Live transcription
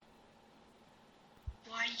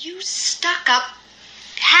You stuck-up,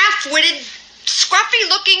 half-witted,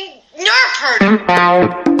 scruffy-looking nerf herder.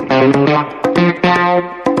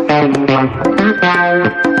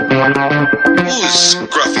 Who's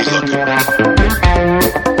scruffy-looking?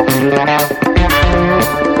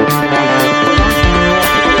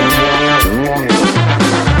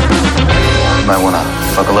 You might wanna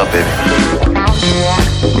buckle up, baby.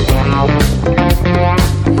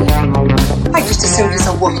 I just assumed it's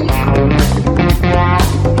a Wookiee.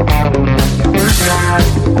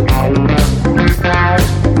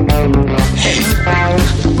 Hey,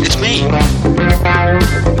 it's me.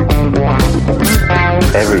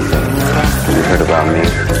 Everything you heard about me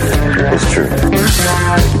is true.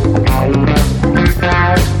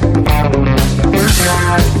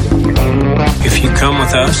 If you come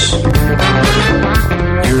with us,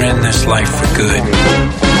 you're in this life for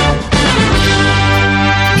good.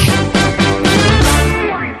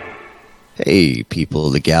 Hey, people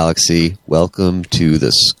of the galaxy. Welcome to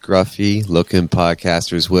the Scruffy Looking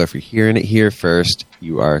Podcasters. Well, if you're hearing it here first,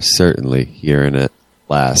 you are certainly hearing it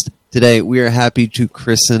last. Today, we are happy to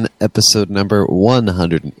christen episode number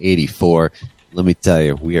 184. Let me tell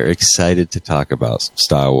you, we are excited to talk about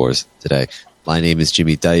Star Wars today. My name is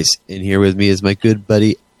Jimmy Dice, and here with me is my good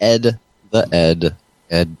buddy, Ed the Ed.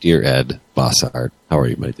 Dear Ed Bossart. How are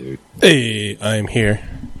you, my dude? Hey, I'm here,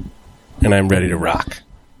 and I'm ready to rock.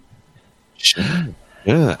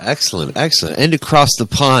 Yeah, excellent. And across the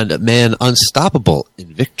pond, a man unstoppable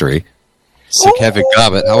in victory, Sir Kevin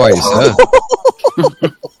Gobbett. How are you, sir?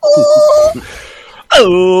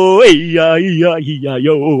 Oh,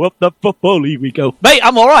 yo, up the folly we go. Mate,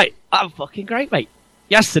 I'm alright. I'm fucking great, mate.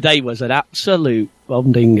 Yesterday was an absolute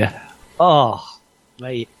bomdinger. Oh,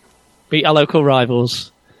 mate. Beat our local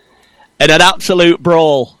rivals. In an absolute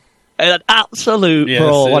brawl.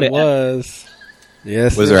 Brawl. It was.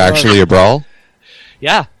 Yes, Was there actually a brawl?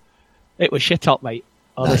 Yeah. It was shit up, mate.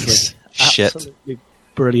 Honestly. Nice. Shit. Absolutely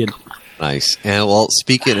brilliant. Nice. And well,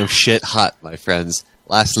 speaking of shit hot, my friends,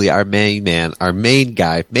 lastly, our main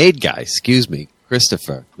guy,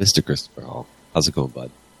 Christopher. Mr. Christopher Hall. How's it going,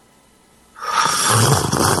 bud?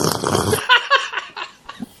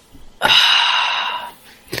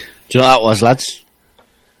 Do you know what that was, lads?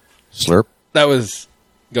 Slurp? That was...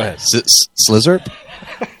 Go ahead. Slizzurp?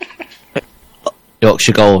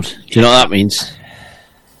 Yorkshire Gold. Do you know what that means?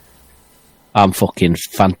 I'm fucking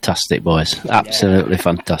fantastic, boys. Absolutely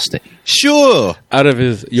fantastic. Sure. Out of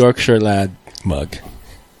his Yorkshire lad mug.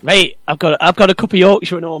 Mate, I've got a cup of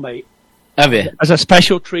Yorkshire and all, mate. Have you? As a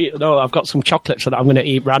special treat, no, I've got some chocolates that I'm going to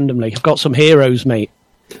eat randomly. I've got some heroes, mate.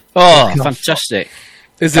 Oh, fantastic.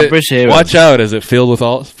 Is Cadbury's it? Heroes. Watch out! Is it filled with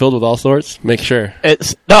all sorts? Make sure.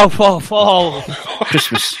 It's no fall.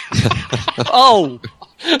 Christmas. Oh,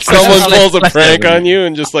 Someone pulls a left prank over. on you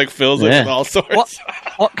and just like fills it Yeah. with all sorts.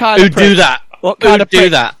 what kind Who'd of prick, do that? What kind Who'd of do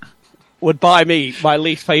prick that? would buy me my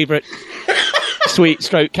least favourite sweet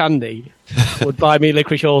stroke candy? Would buy me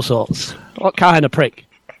licorice all sorts. What kind of prick?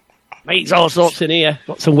 Mate's all sorts in here.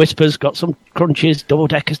 Got some whispers. Got some crunches. Double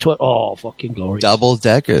deckers to it. Oh, fucking glorious. Double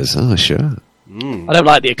deckers. Oh, sure. I don't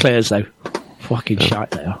like the eclairs though. Fucking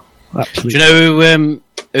shite they are. Do Absolutely. you know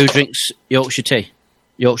who drinks Yorkshire tea?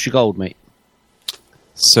 Yorkshire Gold, mate.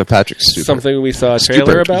 Sir Patrick Stewart. Something we saw a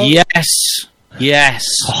trailer about. Yes.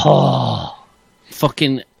 Oh,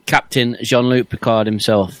 Fucking Captain Jean-Luc Picard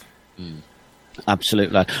himself.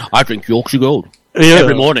 Absolute lad. I drink Yorkshire Gold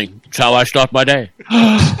every morning. That's how I start my day.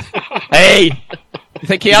 hey. You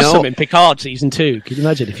think he has know- some in Picard season 2? Can you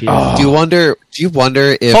imagine if he? Do you wonder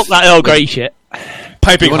if... Fuck that Earl Grey shit.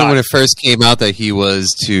 Piping You wonder hot. when it first came out that he was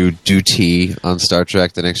to do tea on Star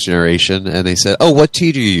Trek The Next Generation, and they said, oh, what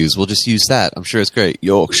tea do you use? We'll just use that. I'm sure it's great.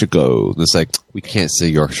 Yorkshire Gold. And it's like, we can't say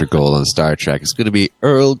Yorkshire Gold on Star Trek. It's going to be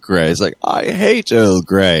Earl Grey. It's like, I hate Earl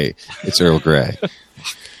Grey. It's Earl Grey. That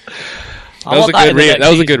was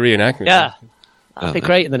a good reenactment. Yeah. That'd be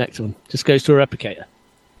great in the next one. Just goes to a replicator.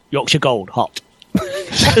 Yorkshire Gold, hot.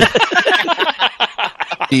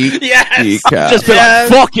 Yes! Just be like,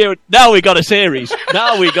 fuck you. Now we got a series.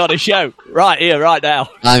 Now we got a show. Right here, right now.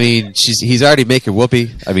 I mean, he's already making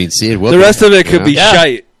Whoopi. I mean, seeing Whoopi. The rest of it could be Yeah.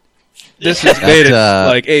 shite. This has made it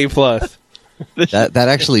like A+. That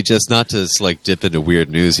actually, just not to like dip into weird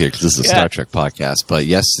news here because this is a Star Trek podcast, but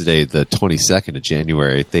yesterday, the 22nd of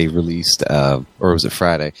January, they released, or was it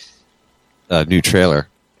Friday, a new trailer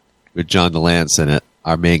with John DeLance in it,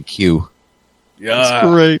 our main Q. Yeah.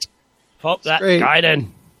 Great. Fuck that great. guy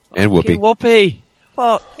then. And Whoopi. Whoopi.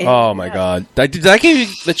 Fuck. Oh my god. Did that give you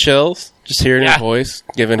the chills? Just hearing his voice,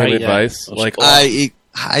 giving him Right, advice? yeah. Like,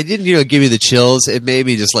 I didn't, give me the chills. It made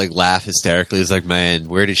me just like laugh hysterically. It's like, man,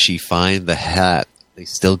 where did she find the hat They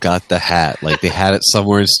still got the hat. Like, they had it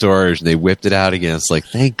somewhere in storage, and they whipped it out again. It's like,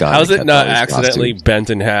 thank God. How's they it kept not all these accidentally costumes. bent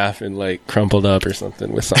in half and, like, crumpled up or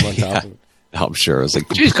something with something on top of it? I'm sure it was like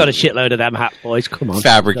She's got a shitload of them hat boys. Come on.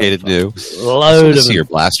 fabricated new. Load of See your them.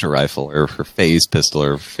 blaster rifle or her phase pistol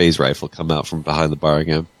or phase rifle come out from behind the bar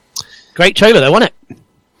again. Great trailer though, wasn't it?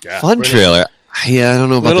 Yeah, Fun brilliant. trailer. Yeah, I don't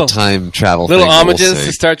know about Little- the time travel Little thing, but we'll homages see.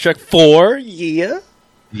 to Star Trek 4, yeah.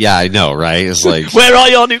 Yeah, I know, right? It's like, Where are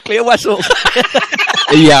your nuclear vessels?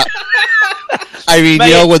 yeah. I mean, Mate.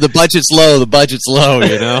 you know, when the budget's low,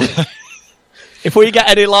 you know? If we get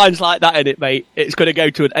any lines like that in it, mate, it's going to go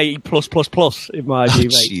to an A+++ in my view,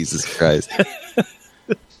 mate. Jesus Christ.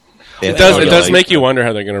 It does make you wonder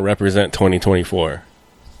how they're going to represent 2024.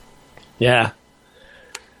 Yeah.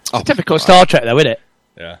 Oh, Typical Star Trek, though, isn't it?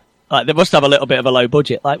 Yeah. Like, they must have a little bit of a low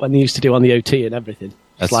budget, like when they used to do on the OT and everything.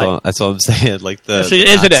 That's, It's like, what I'm saying. Like the That's it,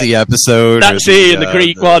 isn't Nazi it? episode. that's or it, and the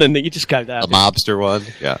Greek one, and you just go there. The mobster one.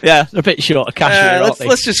 Yeah, Yeah, they're a bit short of cash here, aren't they?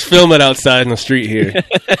 Let's just film it outside in the street here.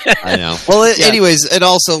 I know. Well, anyways, and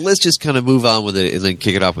also, let's just kind of move on with it and then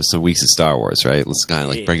kick it off with some weeks of Star Wars, right? Let's kind of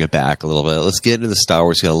like bring it back a little bit. Let's get into the Star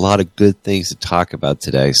Wars. We got a lot of good things to talk about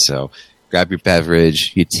today, so grab your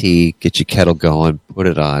beverage, your tea, get your kettle going, put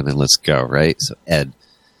it on, and let's go, right? So, Ed,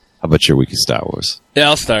 how about your week of Star Wars? Yeah,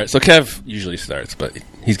 I'll start. So Kev usually starts, but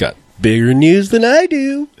he's got bigger news than I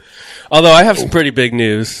do. Although I have some pretty big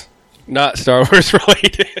news, not Star Wars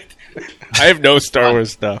related. I have no Star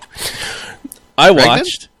Wars stuff. I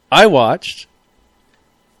watched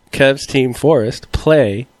Kev's Team Forest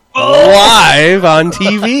play live on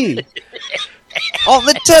TV On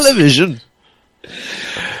the television.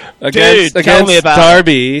 against tell me about it.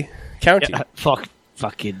 Derby County. Yeah,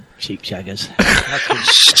 fucking sheep shaggers.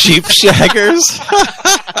 Cheap shaggers.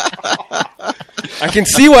 I can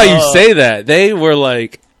see why you say that. They were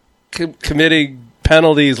like committing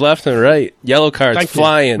penalties left and right, yellow cards Thank you.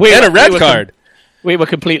 flying, We- and a red we were card. We were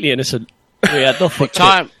completely innocent. We had nothing.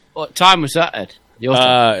 What time was that, Ed? Your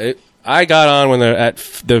time? I got on when they're at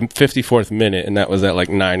the 54th minute, and that was at like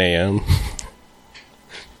 9 a.m.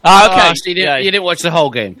 Ah, okay. So you didn't watch the whole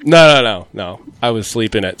game. No. I was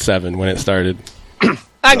sleeping at 7 when it started.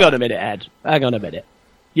 Hang on a minute, Ed. Hang on a minute.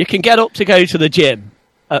 You can get up to go to the gym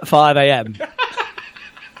at 5 a.m.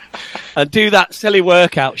 and do that silly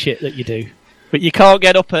workout shit that you do, but you can't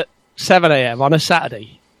get up at 7 a.m. on a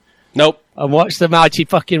Saturday Nope. and watch the mighty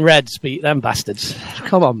fucking Reds beat them bastards.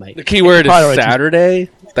 Come on, mate. The key word is Priority. Saturday.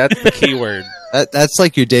 That's the key word. That's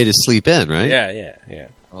like your day to sleep in, right? Yeah.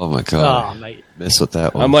 Oh my god. Oh, mate. Miss with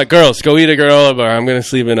that one. I'm like, girls, go eat a granola bar. I'm going to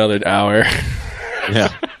sleep another hour.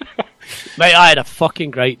 yeah. Mate, I had a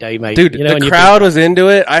fucking great day, mate. Dude, You know, when the you crowd was into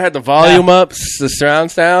it. I had the volume up, the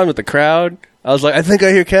surround sound with the crowd. I was like, I think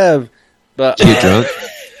I hear Kev. But Did you get drunk?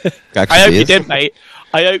 Got I hope you confused? did, mate.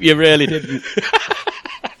 I hope you really didn't.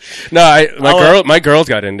 no, my girls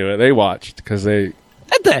got into it. They watched because they,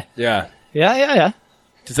 Did they? yeah. Yeah.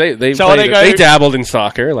 'Cause they So are played they it. going- They dabbled in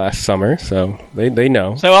soccer last summer, so they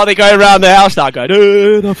know. So are they going around the house now going,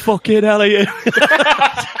 oh, the fucking hell are you?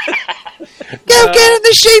 Go get him,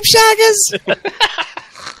 the sheep shaggers!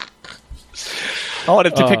 I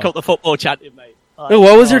wanted to pick up the football chanting, mate. Hey,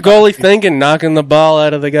 what was your goalie thinking, knocking the ball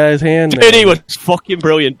out of the guy's hand? Dude, he was fucking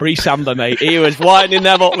brilliant. Bree Samba, mate. He was winding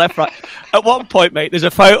them up left, right. At one point, mate, there's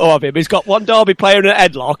a photo of him. He's got one Derby player in a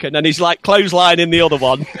headlock, and then he's like clotheslining the other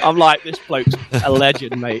one. I'm like, this bloke's a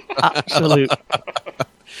legend, mate. Absolute.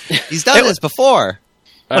 He's done this before.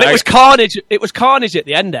 But it was carnage. It was carnage at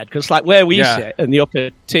the end, Ed, because like where we Yeah. sit in the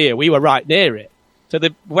upper tier, we were right near it. So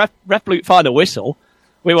the ref blew final whistle.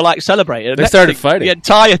 We were like celebrating. They started fighting.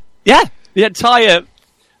 The entire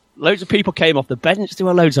loads of people came off the bench. There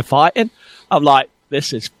were loads of fighting. I'm like,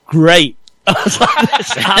 this is great. I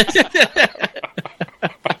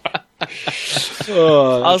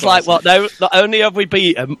was like, well, no, not only have we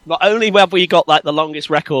beat them, not only have we got like the longest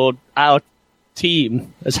record our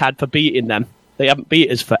team has had for beating them, they haven't beat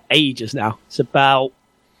us for ages now. It's about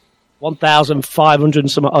 1,500 and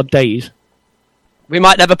some odd days. We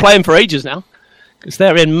might never play them for ages now because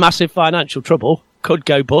they're in massive financial trouble. Could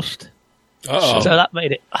go bust. Uh-oh. So that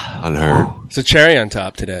made it. Unheard. It's a cherry on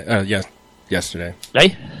top today. Yesterday. Eh?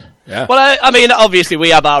 Yeah. Well, I mean, obviously we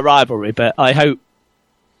have our rivalry, but I hope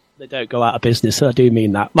they don't go out of business. So I do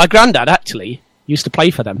mean that. My granddad actually used to play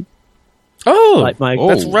for them. Oh, Like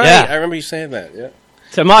that's right. Yeah. I remember you saying that. Yeah.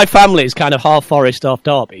 So my family is kind of half Forest, half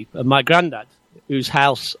Derby, and my granddad, whose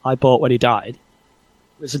house I bought when he died,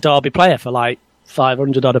 was a Derby player for like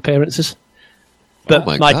 500 odd appearances. But Oh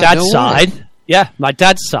my my God, dad's no way. side, my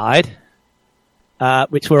dad's side,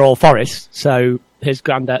 which were all Forest. So his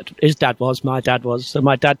dad was, my dad was. So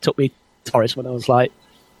my dad took me to Forest when I was like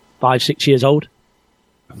 5-6 years old.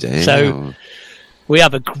 Damn. So we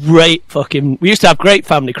have a great fucking. We used to have great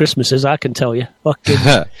family Christmases. I can tell you. Fucking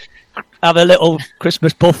have a little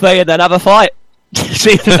Christmas buffet and then have a fight.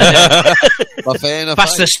 See, Buffet and a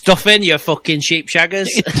Pass the fight. stuff in, you fucking sheep shaggers.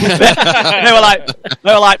 they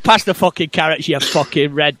were like, pass the fucking carrots, you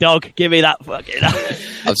fucking red dog. Give me that fucking.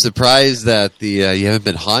 I'm surprised that you haven't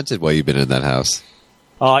been haunted while you've been in that house.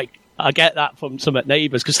 I get that from some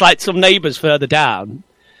neighbours because like some neighbours further down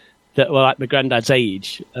that were like my granddad's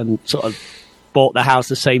age and sort of bought the house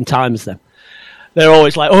the same time as them. They're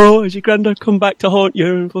always like, "Oh, has your granddad come back to haunt you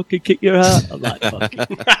and fucking kick your ass?" I'm like, "Fucking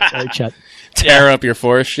no chance." Tear up your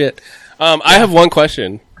forest shit. I have one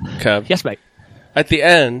question, Kev. Yes, mate. At the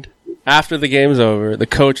end, after the game's over, the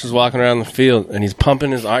coach is walking around the field and he's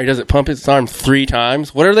pumping his arm. He doesn't pump his arm 3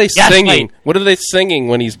 times. What are they Yes, singing? mate. What are they singing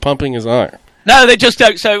when he's pumping his arm? No, they just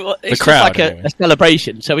don't. So it's crowd, just like anyway. a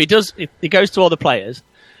celebration. So he goes to all the players,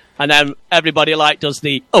 and then everybody like does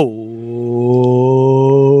the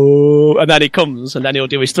oh, and then he comes, and then he'll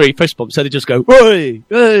do his 3 fist bumps. So they just go hey,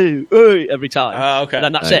 hey, hey every time. Okay. And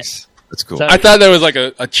then that's Nice. it. That's cool. So- I thought there was like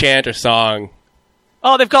a chant or song.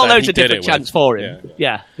 Oh, they've got That loads he of did different it chants with. for him. Yeah.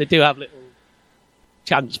 Yeah, they do have little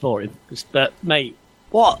chants for him. But mate,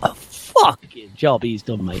 what a fucking job he's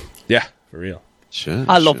done, mate. Yeah, for real. Sure,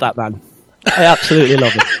 I love that man. I absolutely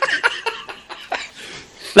love him.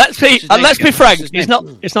 Let's be frank. He's not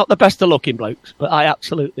the best of looking blokes, but I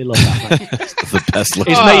absolutely love that man. the best look.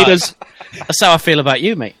 He's made us. That's how I feel about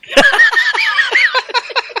you, mate.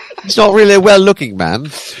 He's not really a well-looking man.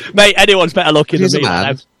 Mate, anyone's better looking He's than a me. man.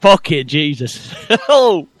 Right now. Fucking Jesus.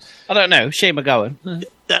 Oh, I don't know. Shane McGowan.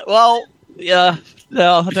 well, yeah.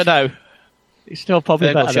 No, I don't know. He's still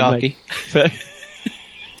probably Fair better got than me.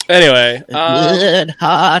 Anyway, Good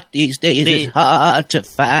heart these days is hard to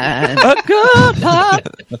find. A good heart.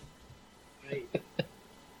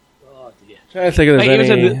 trying to think of Mate,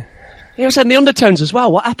 any. he was in the Undertones as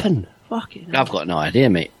well. What happened? Fucking. I've got no idea,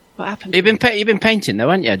 mate. What happened? You've been painting though,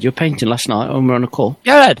 haven't you? You were painting last night when we were on a call.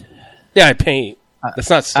 Yeah, Ed. Yeah, I paint. That's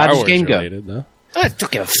not how Star does Wars game go? related, though. I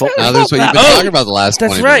don't give a fuck. Now that's what you've been Oh, talking about the last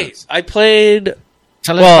 20 That's right. minutes. I played.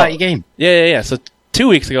 Tell us Well, about your game. Yeah. So 2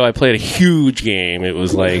 weeks ago, I played a huge game. It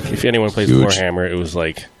was like, if anyone plays Huge. Warhammer, it was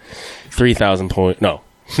like 3,000 points. No,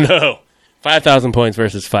 5,000 points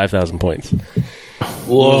versus 5,000 points.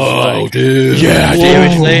 Whoa, dude. Yeah,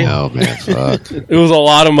 Seriously? Oh, man, fuck. It was a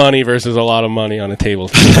lot of money versus a lot of money on a table.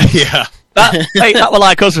 yeah. Mate, that were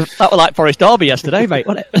like us. That were like Forest Derby yesterday, mate.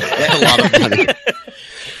 Wasn't it? A lot of money.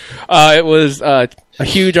 It was a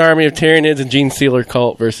huge army of Tyranids and Gene Stealer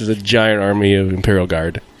cult versus a giant army of Imperial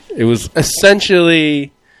Guard. It was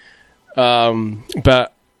essentially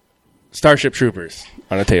but Starship Troopers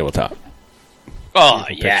on a tabletop. Oh,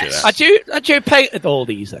 Picture yes. that. Had you painted all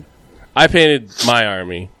these then? I painted my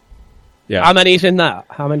army. Yeah. How many's in that?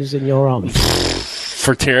 How many's in your army?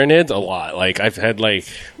 For Tyranids, a lot. Like, I've had, like,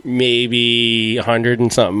 maybe 100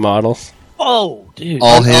 and something models. Oh, dude.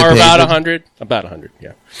 All Or hand about painted? 100. About 100,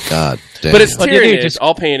 yeah. God damn. But it's What did you do? Tyranids, Just-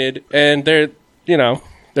 all painted, and they're,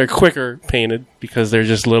 they're quicker painted because they're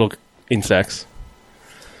just little insects.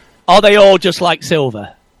 Are they all just like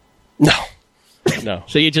silver? No. No.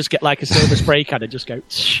 So you just get like a silver spray can and just go.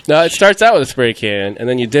 No, it starts out with a spray can, and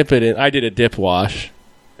then you dip it in. I did a dip wash.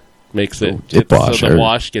 Makes it dip so wash, the sure.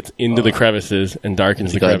 wash gets into the crevices and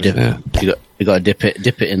darkens the You got to crevices. dip. You got to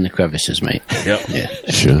dip it in the crevices, mate. Yep. Yeah,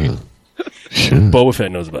 Sure. Boba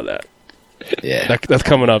Fett knows about that. yeah. That's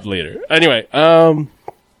coming up later. Anyway, Talk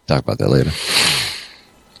about that later.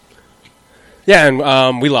 yeah,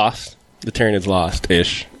 and we lost. The Tyranids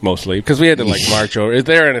lost-ish, mostly, because we had to, like, march over.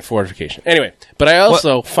 They're in a fortification. Anyway, but I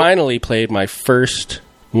also finally played my first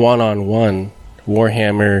one-on-one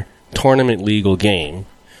Warhammer tournament legal game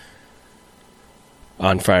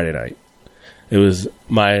on Friday night. It was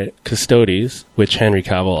my Custodes, which Henry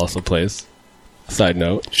Cavill also plays, side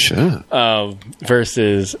note, Sure.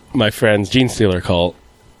 versus my friend's Gene Stealer cult.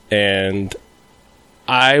 And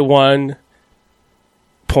I won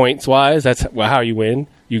points-wise. That's how you win.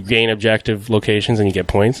 You gain objective locations and you get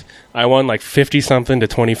points. I won like 50-something to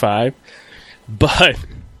 25. But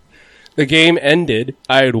the game ended.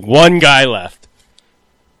 I had one guy left.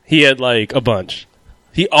 He had like a bunch.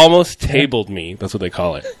 He almost tabled me. That's what they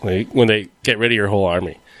call it. Like, when they get rid of your whole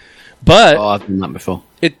army. But Oh, I've done that before.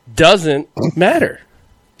 it doesn't matter.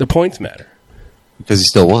 The points matter. Because he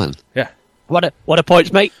still won. Yeah. What a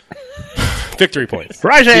points, mate. Victory points.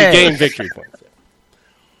 Right You gain victory points.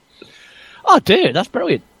 Oh, dude, that's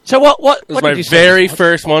brilliant. So what It was what my did you say? very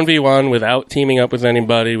first 1v1 without teaming up with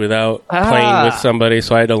anybody, without playing with somebody.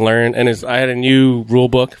 So I had to learn. And I had a new rule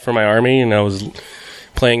book for my army, and I was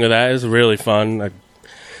playing with that. It was really fun. I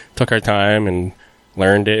took our time and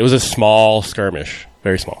Learned it. It was a small skirmish,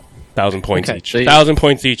 very small. 1,000 points Okay, each. so you- 1,000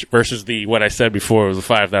 points each versus what I said before was a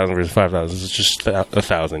 5,000 versus 5,000. It's just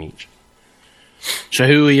 1,000 each. So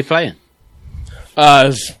who were you playing? It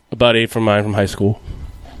was a buddy from mine from high school.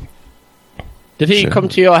 Did he come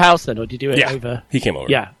to your house then, or did you do it Yeah, over? he came over.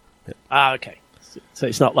 Yeah. Ah, okay. So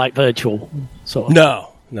it's not like virtual, sort of. No.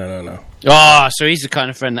 Oh, so he's the kind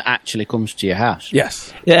of friend that actually comes to your house.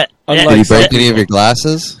 Yes. Yeah. Unlike- Did you break any of your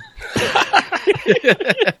glasses?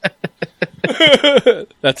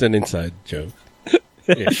 That's an inside joke.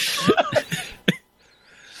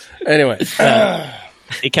 Anyway,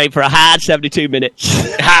 He came for a hard 72 minutes.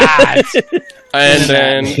 and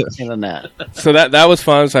then Other than that. so that was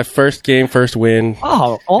fun. It's my first game, first win.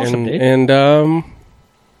 Oh, awesome, dude. And I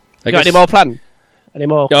You got any more planned? Any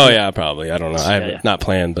more? Oh yeah, probably. I don't know. I have Yeah. not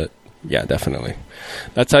planned, but yeah, definitely.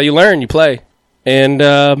 That's how you learn. You play, and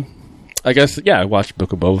I guess I watched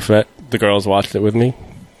Book of Boba Fett. The girls watched it with me,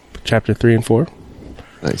 chapter 3 and 4.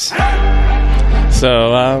 Nice.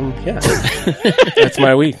 So that's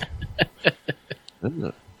my week.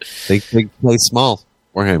 Big play small.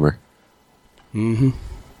 Warhammer. Mm-hmm.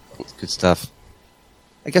 Good stuff.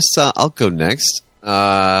 I guess I'll go next.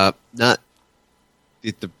 Not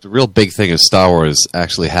the real big thing is Star Wars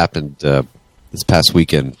actually happened this past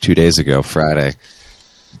weekend, 2 days ago, Friday.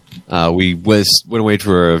 We went away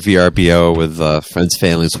for a VRBO with friends,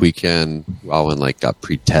 family this weekend. We all went got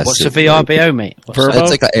pre-tested. What's a VRBO, mate? What's Verbo? that?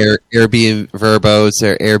 It's like an Airbnb Verbo. It's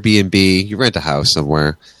their Airbnb. You rent a house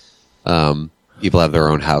somewhere. People have their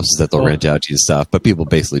own houses that they'll rent out to you and stuff, but people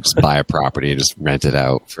basically just buy a property and just rent it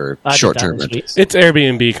out for I did short-term that this rentals. It's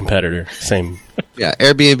Airbnb competitor. Same. Yeah,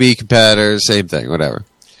 Airbnb competitors, same thing, whatever.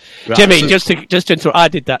 Jimmy, just to interrupt, I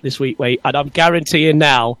did that this week, mate, and I'm guaranteeing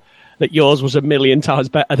now that yours was 1,000,000 times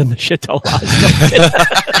better than the shithole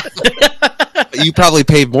I You probably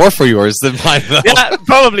paid more for yours than mine, though. Yeah,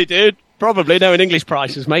 probably, dude. Probably knowing English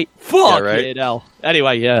prices, mate. Fuck right. hell.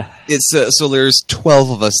 Anyway, yeah. It's so there's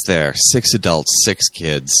 12 of us there, 6 adults, 6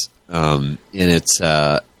 kids, and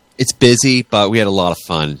it's busy, but we had a lot of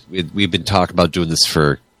fun. We've been talking about doing this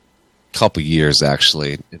for a couple years,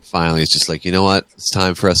 actually, and finally it's just like, you know what, it's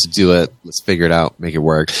time for us to do it. Let's figure it out, make it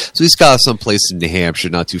work. So we just got someplace in New Hampshire,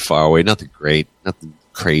 not too far away, nothing great, nothing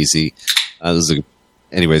crazy.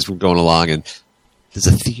 Anyways, we're going along, and there's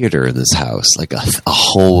a theater in this house, like a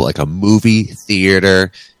whole, like a movie theater.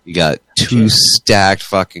 You got 2 stacked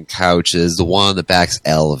fucking couches. The one on the back's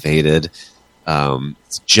elevated.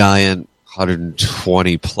 It's giant,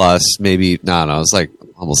 120 plus, maybe, no, it's like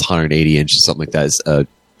almost 180 inches, something like that. It's a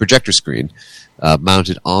projector screen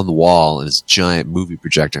mounted on the wall, and this giant movie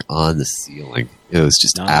projector on the ceiling. It was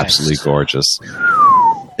just Nice. absolutely gorgeous.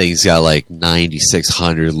 Thing's got like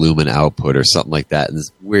 9,600 lumen output or something like that in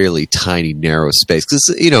this really tiny, narrow space. Because,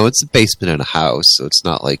 it's a basement in a house, so it's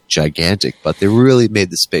not like gigantic, but they really made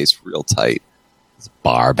the space real tight. There's a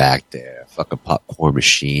bar back there, a fucking popcorn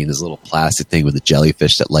machine, this little plastic thing with a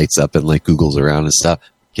jellyfish that lights up and like googles around and stuff.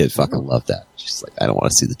 Kid fucking loved that. She's like, I don't want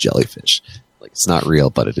to see the jellyfish. Like, it's not real,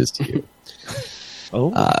 but it is to you.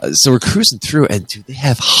 So we're cruising through, and dude, they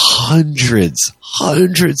have hundreds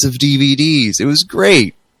of DVDs. It was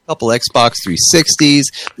great. A couple Xbox 360s.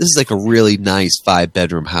 This is like a really nice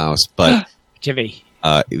 5-bedroom house, but Jimmy,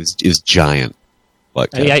 it was giant.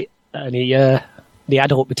 What? Kevin? any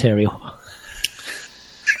adult material?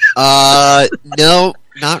 No,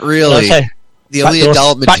 not really. Okay. The only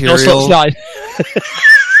adult material,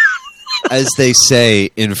 as they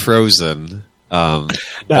say in Frozen,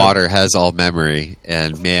 water has all memory.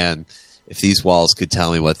 And man, if these walls could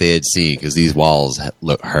tell me what they had seen, because these walls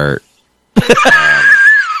look hurt.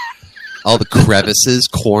 All the crevices,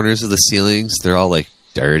 corners of the ceilings, they're all like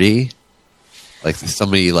dirty. Like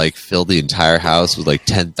somebody like filled the entire house with like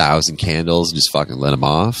 10,000 candles and just fucking lit them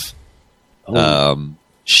off.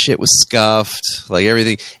 Shit was scuffed, like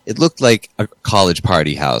everything. It looked like a college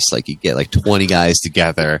party house. Like you get like 20 guys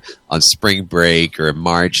together on spring break or in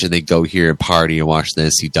March, and they go here and party and watch the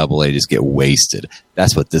NCAA, just get wasted.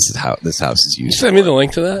 That's what this house is used. Send me the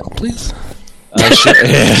link to that, please. Sure.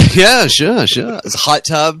 Yeah, sure. It's a hot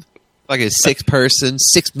tub, like a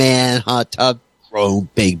 6-man hot tub, grown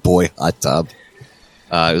big boy hot tub.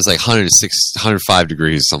 It was like 105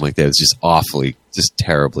 degrees, something like that. It was just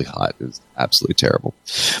terribly hot. It was absolutely terrible.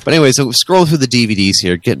 But anyway, so scrolling through the DVDs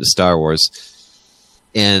here, getting to Star Wars,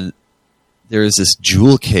 and there is this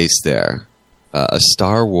jewel case there, a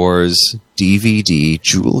Star Wars DVD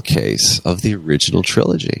jewel case of the original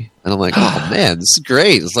trilogy. And I'm like, oh man, this is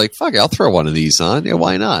great. It's like, fuck it, I'll throw one of these on. Yeah,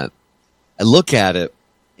 why not? I look at it,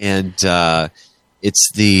 and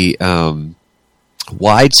it's the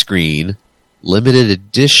widescreen limited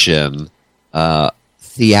edition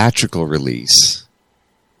theatrical release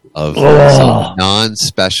of some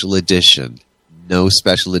non-special edition. No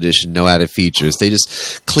special edition, no added features. They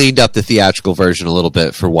just cleaned up the theatrical version a little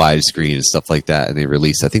bit for widescreen and stuff like that, and they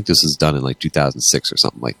released. I think this was done in like 2006 or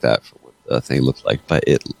something like that for what the thing looked like. But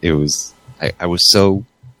it was. I was.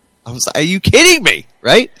 Are you kidding me?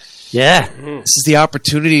 Right? Yeah. This is the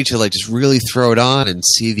opportunity to like just really throw it on and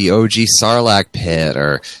see the OG Sarlacc pit,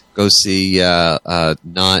 or go see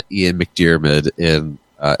not Ian McDiarmid in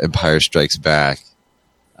Empire Strikes Back.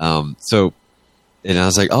 And I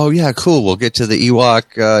was like, oh, yeah, cool. We'll get to the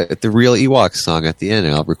Ewok, the real Ewok song at the end,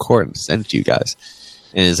 and I'll record and send it to you guys.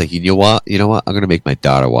 And it's like, you know what? I'm going to make my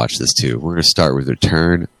daughter watch this, too. We're going to start with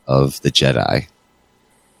Return of the Jedi.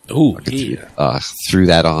 Oh, yeah. Threw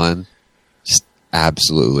that on. Just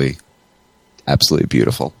absolutely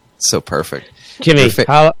beautiful. So perfect. Jimmy,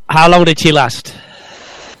 how long did she last?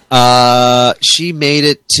 She made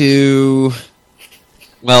it to...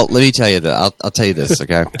 Well, let me tell you that. I'll tell you this,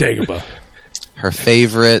 okay? Dagobah. Her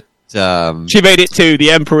favorite... She made it to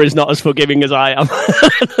The Emperor is not as forgiving as I am.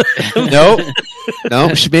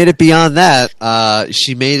 No, she made it beyond that.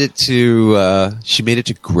 She made it to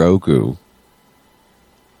Grogu.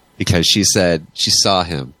 Because she said she saw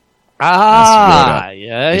him.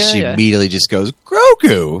 Yeah. She immediately just goes,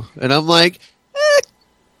 Grogu! And I'm like,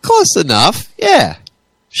 close enough. Yeah,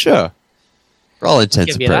 sure. For all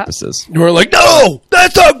intents and purposes. You were like, no,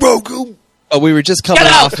 that's not Grogu! Oh, we were just coming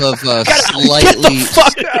off of slightly... Get the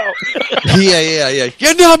fuck out! Yeah.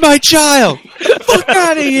 You're not my child! Fuck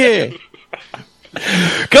out of here!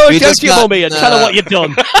 Go and tell your mommy and tell her what you've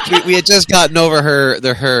done. We had just gotten over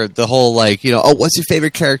the whole, like, what's your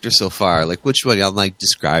favorite character so far? Like, which one? I'm, like,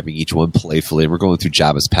 describing each one playfully. And we're going through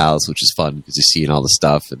Jabba's palace, which is fun because you're seeing all the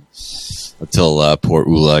stuff and until poor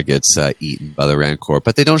Ula gets eaten by the Rancor.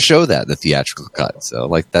 But they don't show that in the theatrical cut. So,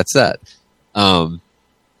 like, that's that. The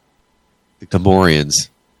Gamorreans,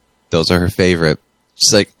 those are her favorite.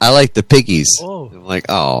 She's like, I like the piggies. Oh. I'm like,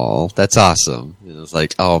 oh, that's awesome. And I was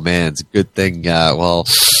like, oh man, it's a good thing. Luke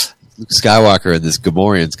Skywalker and this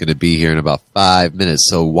Gamorrean's going to be here in about 5 minutes.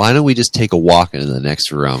 So why don't we just take a walk into the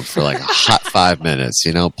next room for like a hot 5 minutes?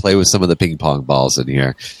 Play with some of the ping pong balls in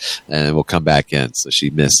here, and we'll come back in. So she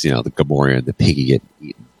missed, the Gamorrean and the piggy getting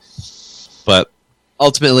eaten. But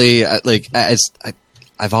ultimately,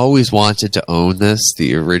 I've always wanted to own this,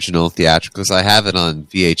 the original theatricals. I have it on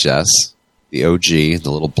VHS. The OG, the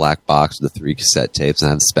little black box with the 3 cassette tapes, and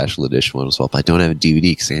I have the special edition one as well. But I don't have a DVD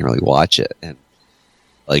because I can't really watch it. And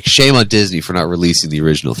like, shame on Disney for not releasing the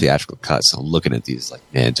original theatrical cut. So I'm looking at these like,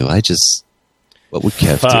 man, what would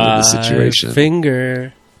Kev do in this situation?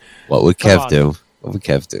 Finger. What would Kev do? What would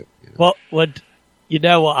Kev do? What would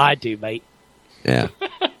what I do, mate? Yeah.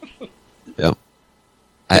 Yep.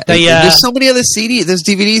 There's so many other CDs. There's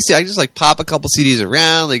DVDs. I just like pop a couple CDs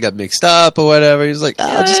around. They got mixed up or whatever. He's like,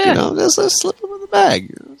 just slip them in the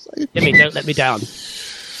bag. Jimmy, don't let me down.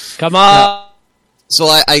 Come on. So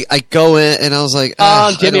I go in and I was like,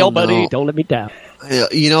 Jimmy, old buddy, don't let me down.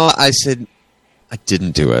 I said, I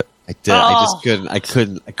didn't do it. I did. I just couldn't.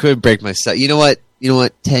 I couldn't break myself. You know what?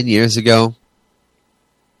 10 years ago.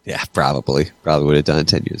 Yeah, probably would have done it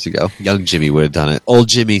 10 years ago. Young Jimmy would have done it. Old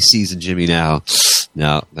Jimmy, seasoned Jimmy now.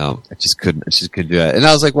 No, I just couldn't do it. And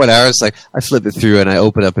I was like, whatever. It's like, I flip it through and I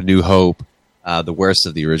open up A New Hope, the worst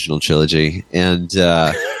of the original trilogy. And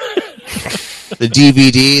the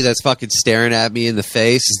DVD that's fucking staring at me in the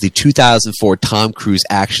face is the 2004 Tom Cruise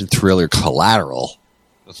action thriller Collateral.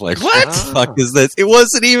 I was like, what the fuck is this? It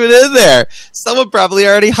wasn't even in there. Someone probably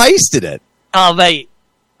already heisted it. Oh, mate.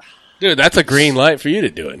 Dude, that's a green light for you to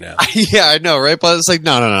do it now. Yeah, I know, right? But it's like,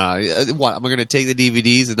 no. What, am I going to take the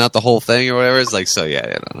DVDs and not the whole thing or whatever? It's like, so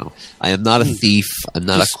yeah, no. I am not a thief. I'm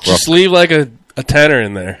not a crook. Just leave like a tenner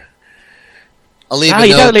in there. I'll leave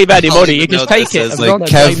you don't leave any money. You just take it and like, run and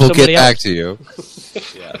Kev will get else. back to you.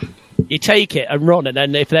 Yeah. You take it and run, and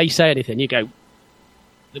then if they say anything, you go,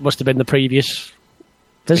 it must have been the previous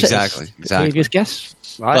visitors. Exactly. Previous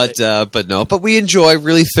guests. Right. But we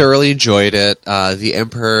really thoroughly enjoyed it. The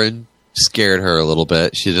Emperor scared her a little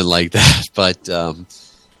bit. She didn't like that, but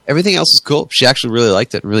everything else was cool. She actually really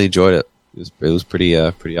liked it and really enjoyed it. It was pretty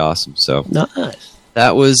awesome. So nice.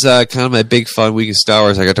 That was kind of my big fun week of Star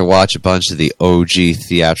Wars. I got to watch a bunch of the OG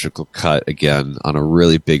theatrical cut again on a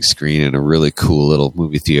really big screen in a really cool little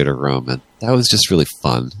movie theater room, and that was just really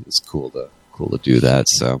fun. It was cool to do that.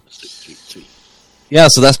 So yeah,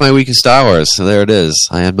 so that's my week of Star Wars. So there it is.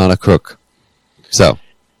 I am not a crook. So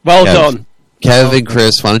well done. Kev and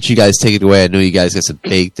Chris, why don't you guys take it away? I know you guys got some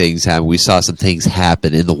big things happen. We saw some things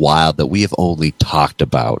happen in the wild that we have only talked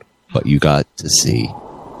about, but you got to see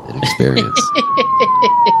and experience.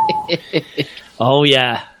 Oh,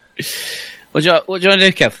 yeah. What do you want to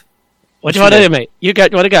do, Kev? What do you want to do, mate? You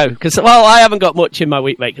want to go? Because, well, I haven't got much in my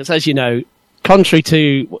week, mate, because as you know, contrary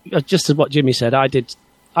to just as what Jimmy said,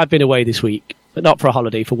 I've been away this week, but not for a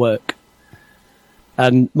holiday, for work.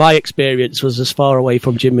 And my experience was as far away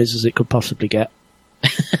from Jimmy's as it could possibly get. You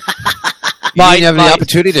didn't have any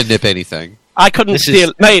opportunity to nip anything. I couldn't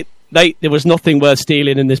steal, mate. There was nothing worth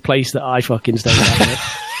stealing in this place that I fucking stayed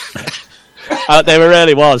at. There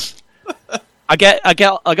really was. I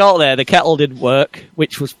got there. The kettle didn't work,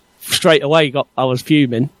 which was straight away. I was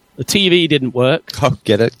fuming. The TV didn't work. Oh,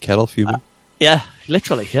 get it? Kettle fuming. Yeah,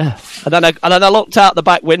 literally. Yeah. And then I looked out the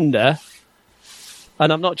back window,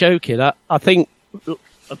 and I'm not joking. I think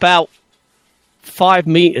about 5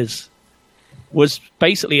 meters was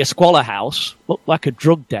basically a squalor house, looked like a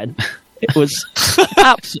drug den. It was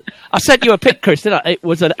I sent you a pic, Chris, didn't I? It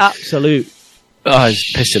was an absolute I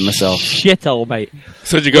was pissing myself. shithole, mate.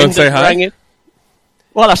 So did you go and say hi? Ringing.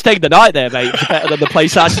 Well, I stayed the night there, mate. It's better than the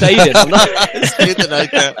place I stayed in. Stayed the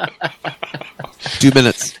night there. 2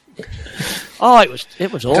 minutes. Oh, it was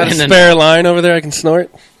Got a awesome. spare line over there I can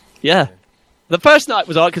snort? Yeah. The first night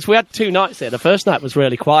was odd because we had 2 nights there. The first night was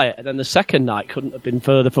really quiet, and then the second night couldn't have been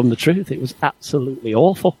further from the truth. It was absolutely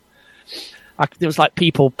awful. There was like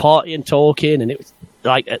people partying, talking, and it was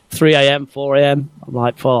like at 3 a.m., 4 a.m. I'm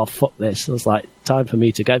like, oh, fuck this. It was like, time for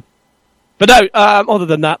me to go. But no, other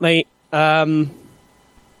than that, mate, what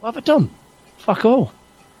have I done? Fuck all.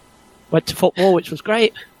 Went to football, which was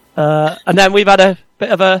great. And then we've had a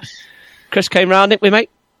bit of a... Chris came round, didn't we,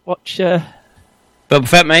 mate? Watch... Boba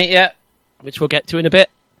Fett, mate, yeah. Which we'll get to in a bit.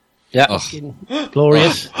 Yeah. Oh.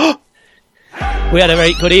 Glorious. We had a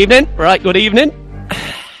very good evening. Right, good evening.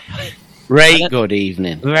 Good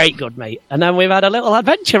evening. Very good, mate. And then we've had a little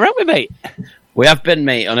adventure, haven't we, mate? We have been,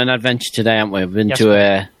 mate, on an adventure today, haven't we? We've been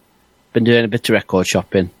been doing a bit of record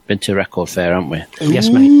shopping. Been to a record fair, haven't we? Yes,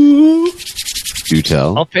 mate. Do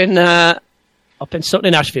tell. Up in Sutton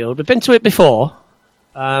in Ashfield. We've been to it before.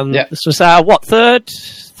 This was our, third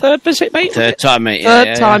visit, mate? Third time, mate.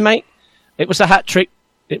 Third time, mate. It was a hat trick.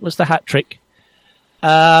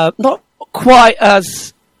 Not quite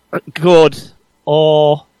as good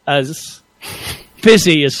or as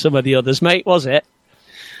busy as some of the others, mate, was it?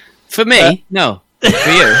 For me? No. For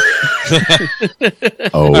you?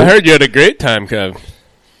 Oh. I heard you had a great time, Kev.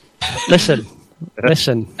 Listen.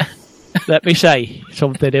 Let me say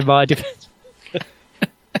something in my defense. You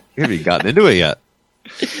haven't even gotten into it yet.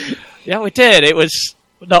 Yeah, we did. It was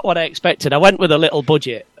not what I expected. I went with a little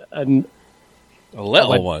budget, and A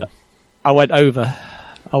little one. I went over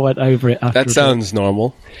it after. That sounds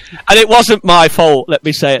normal. And it wasn't my fault, let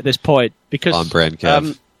me say at this point, because On brand,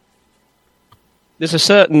 Kev. there's a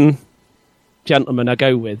certain gentleman I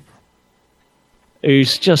go with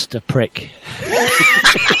who's just a prick.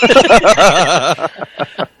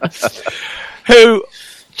 Who,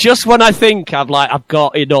 just when I think I've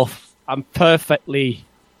got enough, I'm perfectly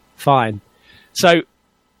fine. So,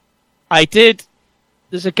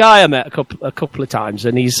 there's a guy I met a couple of times,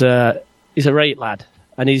 and he's a great lad,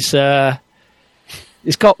 and he's got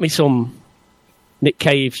me some Nick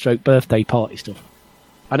Cave / birthday party stuff,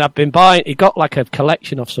 and I've been buying. He got like a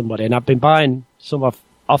collection of somebody, and I've been buying some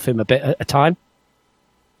off him a bit at a time.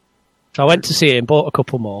 So I went to see him, bought a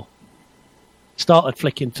couple more, started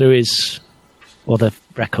flicking through his other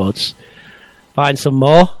records, buying some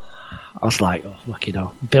more. I was like, oh, lucky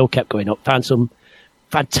no. Bill kept going up, found some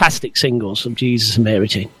fantastic singles from Jesus and Mary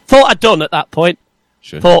Jane. Thought I'd done at that point.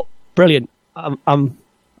 Sure. Thought, brilliant. I'm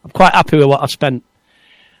quite happy with what I've spent.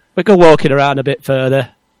 We go walking around a bit further.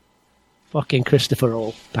 Fucking Christopher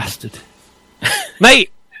Hall, bastard.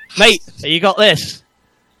 Mate, have you got this?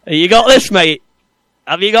 Have you got this, mate?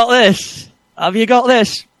 Have you got this? Have you got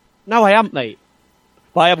this? No, I haven't, mate.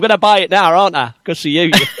 Why, I'm going to buy it now, aren't I? Because of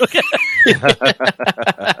you.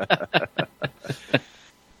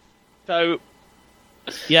 So,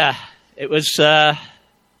 yeah, it was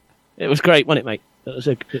great, wasn't it, mate?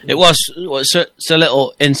 It's a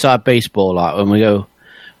little inside baseball, like when we go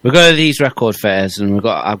to these record fairs, and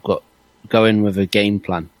I've got go in with a game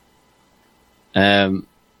plan. And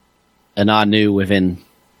I knew within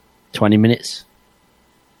 20 minutes,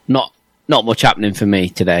 not much happening for me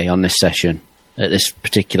today on this session at this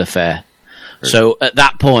particular fair. So at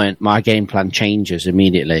that point, my game plan changes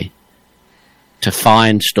immediately to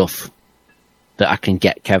find stuff that I can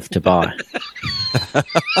get Kev to buy.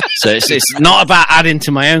 So it's not about adding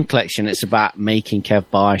to my own collection, it's about making Kev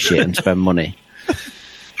buy shit and spend money.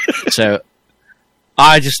 So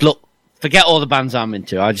I just forget all the bands I'm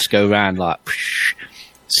into, I just go around like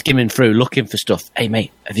skimming through, looking for stuff. Hey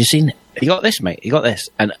mate, have you seen it? You got this, mate? You got this?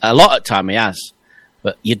 And a lot of time he has.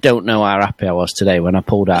 But you don't know how happy I was today when I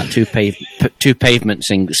pulled out two Pavement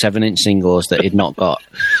 7-inch singles that he'd not got,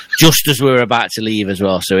 just as we were about to leave as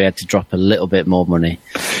well. So he had to drop a little bit more money.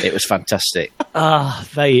 It was fantastic.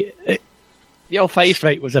 Mate, your face,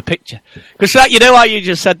 mate, was a picture. Because you know how you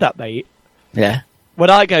just said that, mate? Yeah. When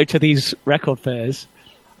I go to these record fairs,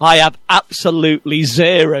 I have absolutely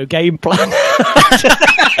zero game plan.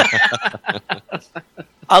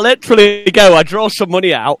 I literally go, I draw some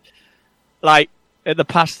money out. Like, in the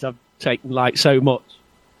past, I've taken, like, so much.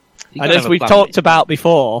 And as we've talked about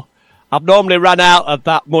before, I've normally run out of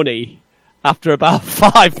that money after about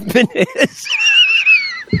 5 minutes.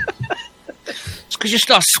 It's because you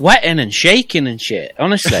start sweating and shaking and shit,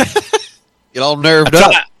 honestly. Get all nerved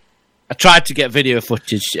up. I tried to get video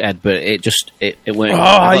footage, Ed, but it went.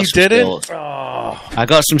 Oh, you didn't? Oh. I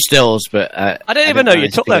got some stills, but I didn't even know you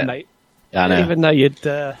took them, mate. Yeah, I know. I didn't even know you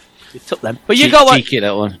took them. But you cheeky,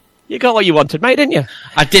 that one. You got what you wanted, mate, didn't you?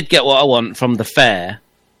 I did get what I want from the fair.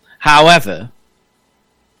 However,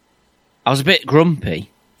 I was a bit grumpy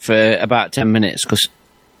for about 10 minutes because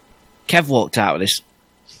Kev walked out with this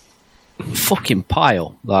fucking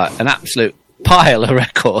pile, like an absolute pile of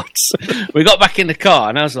records. We got back in the car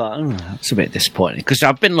and I was like, that's a bit disappointing because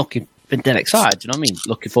I've been dead excited, do you know what I mean?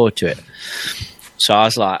 Looking forward to it. So I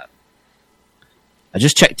was like, I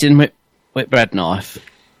just checked in with Bread Knife,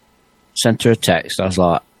 sent her a text. I was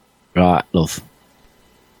like, right, love.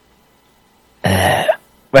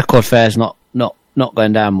 Record fair's not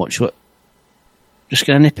going down much. Just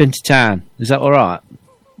going to nip into town. Is that all right?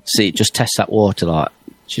 See, just test that water, like.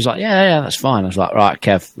 She's like, yeah, that's fine. I was like, right,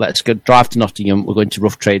 Kev, let's go drive to Nottingham. We're going to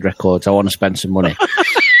Rough Trade Records. I want to spend some money.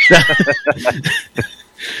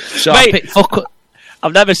 So mate, I picked fuck up.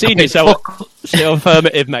 I've never seen you so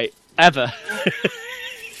affirmative, mate, ever.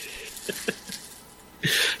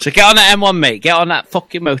 So get on that M1, mate. Get on that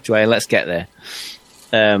fucking motorway. Let's get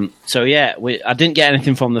there. So yeah, I didn't get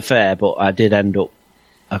anything from the fair, but I did end up.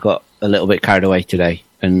 I got a little bit carried away today,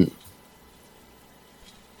 and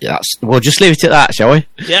we'll just leave it at that, shall we?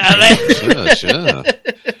 Yeah, Sure.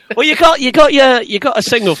 Well, you got a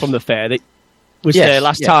single from the fair that was there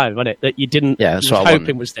last time, wasn't it? That you didn't. Yeah, that's you what was I hoping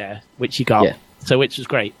wanted. was there, which you got. Yeah. So which was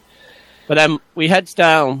great. But then we heads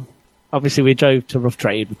down. Obviously, we drove to Rough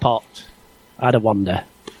Trade. We parked. I had a wander.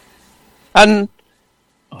 And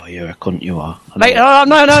Oh, you're a cunt, you are. mate, no. I'm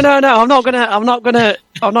not gonna.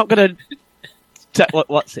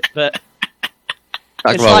 What's it? But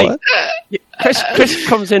Talk it's about like what? Chris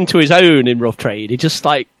comes into his own in Rough Trade. He just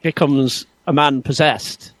like becomes a man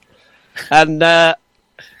possessed. And the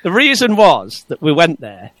reason was that we went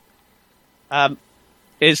there.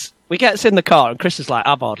 Is we gets in the car and Chris is like,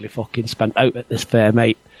 I've hardly fucking spent out at this fair,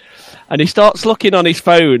 mate. And he starts looking on his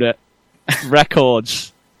phone at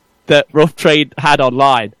records that Rough Trade had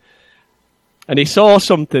online. And he saw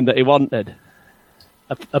something that he wanted,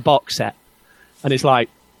 a box set. And he's like,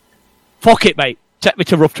 fuck it, mate. Take me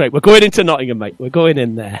to Rough Trade. We're going into Nottingham, mate. We're going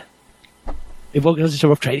in there. He goes into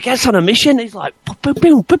Rough Trade. He gets on a mission. He's like, boom,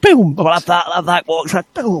 boom, boom, boom. I'll have that. Walks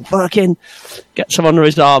like, boom, fucking. Gets him under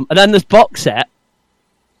his arm. And then this box set,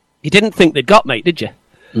 you didn't think they'd got, mate, did you?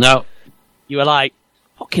 No. You were like,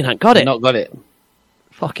 fucking ain't got it. Not got it.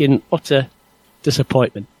 Fucking utter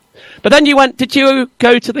disappointment. But then did you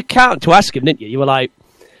go to the counter to ask him, didn't you? You were like...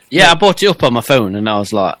 Yeah, I bought it up on my phone and I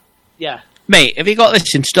was like, Yeah. mate, have you got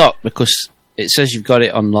this in stock? Because it says you've got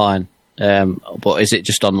it online. But is it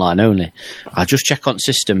just online only? I'll just check on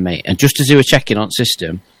system, mate. And just as he was checking on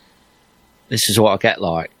system, this is what I get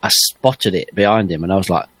like. I spotted it behind him and I was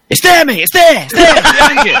like, it's there, mate, it's there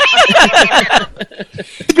behind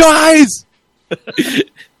you. Guys!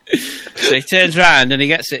 So he turns around and he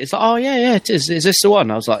gets it. It's like, oh, yeah, it is. Is this the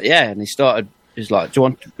one? I was like, yeah. And he's like, do you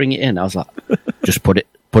want to bring it in? I was like, just put it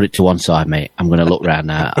to one side, mate. I'm going to look round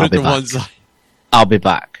now. I'll be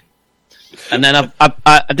back. And then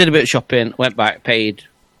I did a bit of shopping, went back, paid,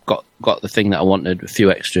 got the thing that I wanted, a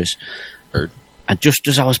few extras. And just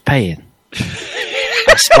as I was paying,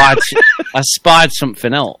 I spied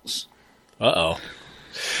something else. Uh-oh.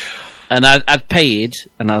 And I'd paid,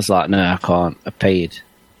 and I was like, no, I can't. I paid.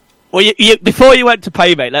 Well, you before you went to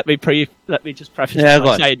pay, mate, let me just preface Yeah,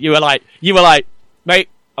 by saying you were like, mate,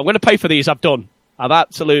 I'm going to pay for these. I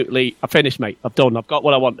finished, mate. I've done. I've got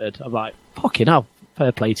what I wanted. I'm like, fucking hell,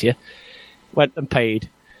 fair play to you. Went and paid.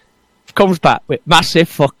 Comes back with massive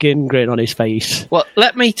fucking grin on his face. Well,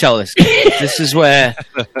 let me tell this. This is where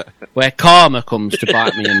karma comes to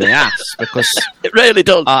bite me in the ass, because It really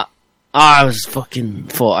does. I was fucking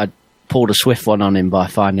thought I'd pulled a swift one on him by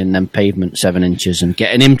finding them Pavement 7 inches and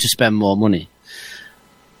getting him to spend more money.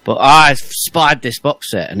 But I spied this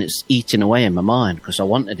box set and it's eating away in my mind because I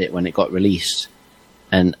wanted it when it got released.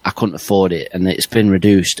 and I couldn't afford it, and it's been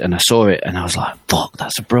reduced, and I saw it, and I was like, fuck,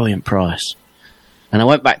 that's a brilliant price. And I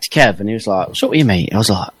went back to Kev, and he was like, what's up with you, mate? I was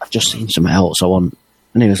like, I've just seen something else I want.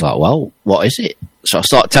 And he was like, well, what is it? So I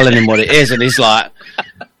started telling him what it is, and he's like,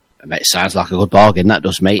 mate, it sounds like a good bargain, that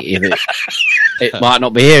does, mate. It might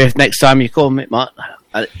not be here if next time you come, it might.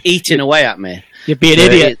 Eating away at me. You'd be an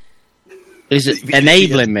idiot. He's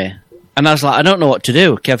enabling me. And I was like, I don't know what to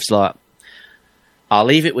do. Kev's like, I'll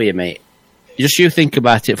leave it with you, mate. Just you think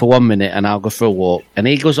about it for 1 minute and I'll go for a walk. And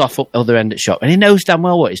he goes off up the other end of the shop. And he knows damn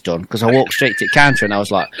well what he's done because I walked straight to the counter and I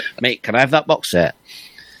was like, mate, can I have that box set?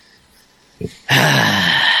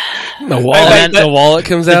 The wallet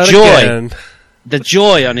comes out again. The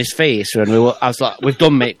joy on his face when I was like, we've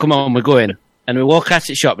done, mate, come on, we're going. And we walk out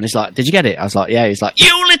to the shop and he's like, did you get it? I was like, yeah. He's like,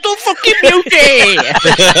 you little fucking beauty!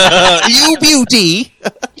 You beauty!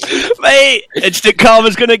 Mate, instant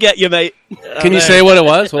karma's going to get you, mate. Can you say what it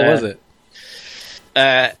was? What was it?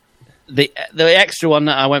 The extra one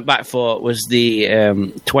that I went back for was the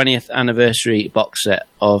 20th anniversary box set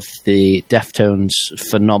of the Deftones'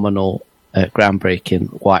 phenomenal,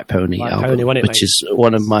 groundbreaking White Pony album, Pony, wasn't it, which mate? is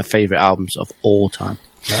one of my favourite albums of all time.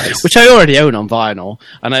 Nice. Which I already own on vinyl,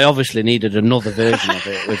 and I obviously needed another version of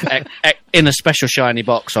it with in a special shiny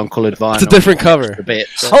box on coloured vinyl. It's a different cover. A bit,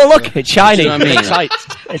 so, Oh, look, it's shiny. Do you know what I mean? It's tight.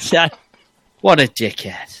 It's, what a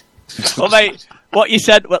dickhead! well, mate, what you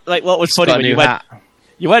said, what was funny Got a when new you went, hat.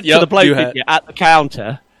 you went Yep, to the bloke new didn't hat. you, at the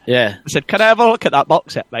counter. Yeah, I said, can I have a look at that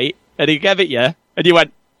box set, mate? And he gave it you, and you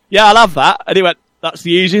went, yeah, I'll have that. And he went, that's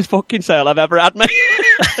the easiest fucking sale I've ever had, mate.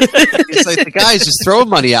 It's like the guy's just throwing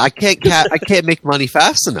money. I can't make money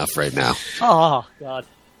fast enough right now. Oh, God.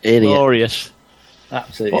 idiot, Glorious.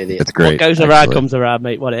 absolute idiot. That's great. What goes around comes around,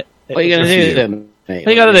 mate. What What are you going to do with them, mate? What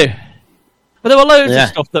are you going to do? Well, there were loads Yeah. of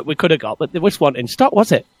stuff that we could have got, but there was one in stock,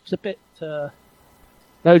 was it? It was a bit,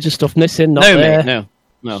 loads of stuff missing, not No, there. mate,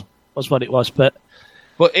 no. Was what it was, but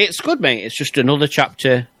But it's good, mate. It's just another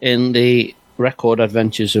chapter in the record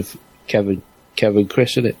adventures of Kevin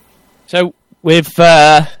Chris, isn't it? so we're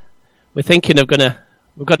thinking of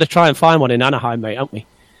we've got to try and find one in Anaheim, mate, haven't we?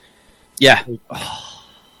 Yeah.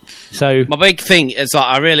 So My big thing is that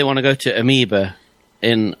I really want to go to Amoeba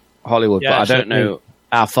in Hollywood, Yeah, but I don't know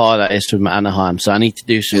how far that is from Anaheim, so I need to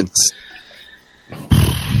do some. It's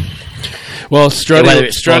Well, Whether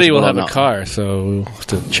it's Struddy will possible have or a not. car, so we'll have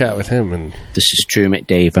to chat with him. And This is true, mate,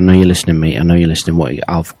 Dave. I know you're listening, mate. I know you're listening.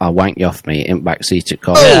 I'll wank you off, mate, in back seat at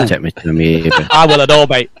car. Take me to Amoeba. I will at all,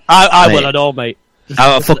 mate. I Mate. will at all, mate.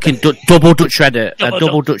 A fucking double Dutch rudder,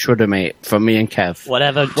 double Dutch rudder, mate, from me and Kev.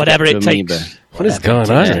 Whatever to get it to Amoeba. takes. what is going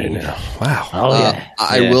on right now? Wow. Oh yeah.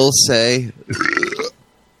 I Yeah. will say,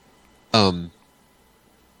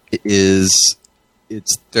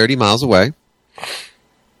 it's 30 miles away,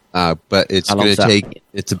 but it's How going long's to that?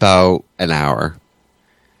 it's about an hour.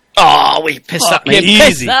 Oh, we pissed that, mate. Fucking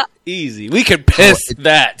piss that. Easy. We could piss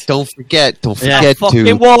that. Don't forget Yeah. Fucking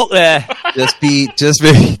to walk there. just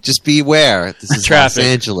beware. This is Traffic. Los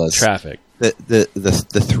Angeles. Traffic.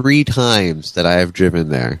 The 3 times that I have driven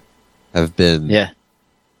there have been Yeah.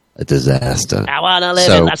 a disaster. I wanna live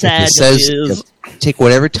So in Los if it says Angeles. take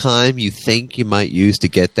whatever time you think you might use to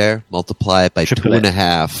get there, multiply it by Triple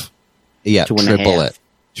 2.5. Yeah, 2.5. triple it.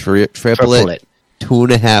 Triple Triple it. it.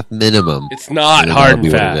 2.5 minimum. It's not And hard that'll and be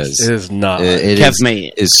what fast. it is. It is not. It Kev, is,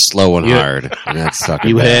 mate. is slow and You- hard. And that's sucking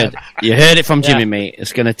You bad. heard it from Jimmy, Yeah. mate.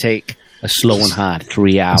 It's going to take a slow and hard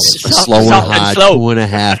 3 hours. Slow and Soft and hard, slow.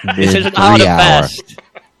 2.5 This minutes, isn't hard 3 at hour. best.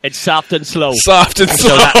 It's soft and slow. Soft and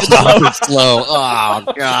slow. Soft and slow.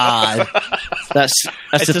 Oh God. That's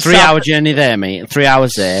It's a a 3 hour soft- journey there, mate. 3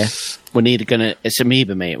 hours there. We're neither gonna. It's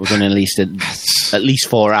Amoeba, mate. We're gonna at least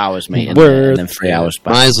 4 hours, mate, in there, and then 3 hours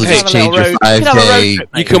back. Might as well Hey, just change your you can have a road 5-day trip,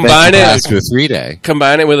 mate. You combine it. to a 3-day.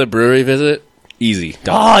 Combine it with a brewery visit. Easy.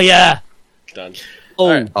 Done. Oh yeah. Done.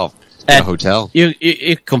 Oh, Oh, Uh, a hotel.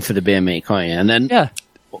 you come for the beer, mate, can't you? And then Yeah.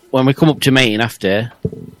 when we come up to Maine after,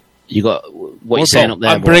 you got what you're saying up there.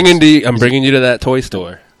 I'm boys. bringing you to that toy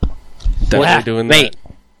store. Definitely Yeah, doing mate.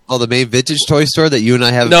 Oh, the main vintage toy store that you and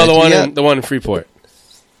I haven't that. No, been the to one yet? the one in Freeport.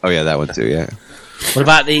 Oh yeah, that one too. Yeah. What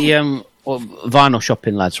about the vinyl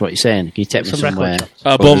shopping, lads? What you saying? Can you take me Some record somewhere?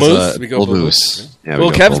 shops. Bull there's, Moose. We go Bull Bull Moose. Yeah, we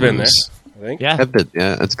Well, go Kev's Bull been there. Moose. I think. Yeah. I've been.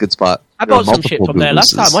 Yeah, that's a good spot. I There are bought some shit multiple from there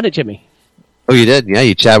last Bull time, wasn't it, Jimmy? Oh, you did? Yeah,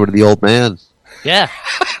 you chatted with the old man. Yeah.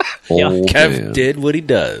 Old Kev man. did what he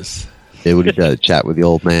does. Did what he does. Chat with the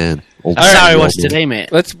old man. Old That's how man, it old was man. today,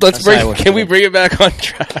 mate. Let's That's how I bring. was Can we today. bring it back on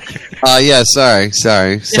track? Yeah, sorry.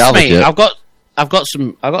 Yes, Salvage mate. it. I've got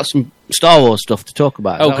some Star Wars stuff to talk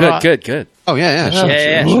about. Is Oh, that good, all right? good. Oh yeah, sure.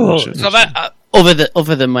 Yeah. Sure. So I've had,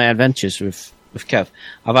 other than my adventures with Kev,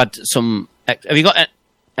 I've had some. Have you got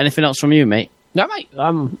anything else from you, mate? No, mate.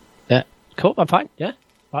 Yeah. Cool. I'm fine. Yeah.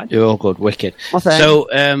 Fine. You're all good, wicked. Well, thanks. So,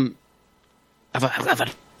 I've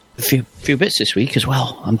had a few bits this week as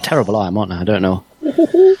well. I'm terrible, aren't I? I don't know.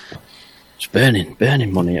 It's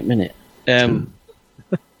burning money at the minute.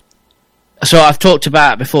 So I've talked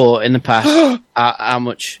about before in the past how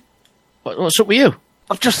much. What's up with you?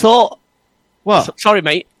 I've just thought. What? Sorry,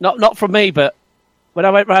 mate. Not from me, but when I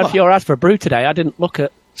went round to your house for a brew today, I didn't look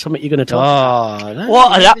at something you're going to talk about. no,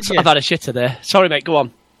 What? did you? I've had a shitter there. Sorry, mate. Go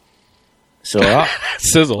on. It's all right.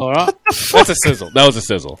 Sizzle. All right. That's a sizzle. That was a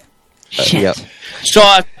sizzle. Yep. So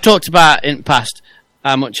I've talked about in the past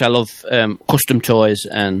how much I love custom toys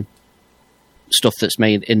and stuff that's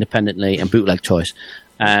made independently and bootleg toys.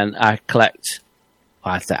 And I collect.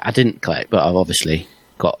 I didn't collect, but I've obviously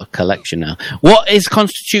got a collection now. What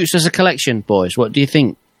constitutes as a collection, boys? What do you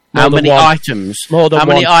think? More How than many one. items? More than how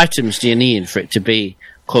many one. items do you need for it to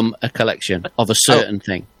become a collection of a certain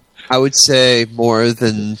thing? I would say more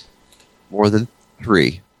than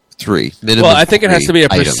three. Minimum. Well, I think it has to be a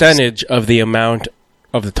items. percentage of the amount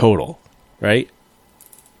of the total, right?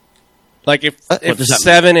 Like if does that mean?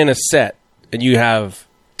 7 in a set and you have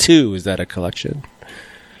 2, is that a collection?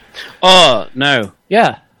 Oh no!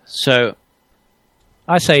 Yeah. So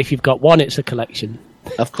I say if you've got one, it's a collection.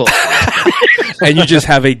 of course, And you just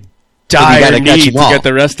have a gotta dire catch need them to all. get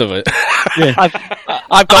the rest of it.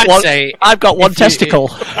 I've got I'd one. say I've got one if you- testicle,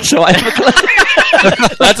 so I have a collection.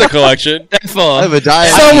 That's a collection. therefore, I have a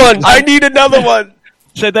diet. Someone, I need another one.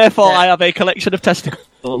 So therefore, I have a collection of testicles.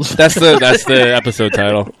 That's the episode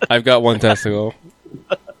title. I've got one testicle.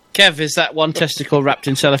 Kev, is that one testicle wrapped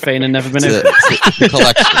in cellophane and never been It's opened? the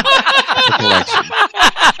collection. The collection.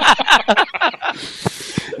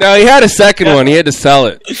 No, he had a second one. He had to sell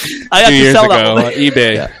it I had 2 to years sell ago that one. on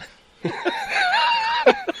eBay. Yeah.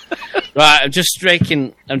 Right, I'm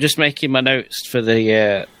just making my notes for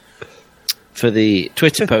the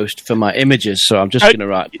Twitter post for my images. So I'm just going to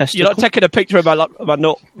write. You're not taking a picture of my nut,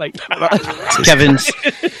 like Kevin's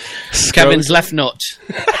left nut.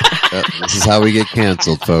 This is how we get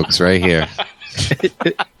canceled, folks. Right here.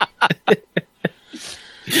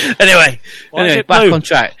 Anyway, Why is it back blue? on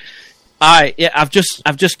track. I've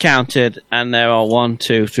just counted, and there are 1,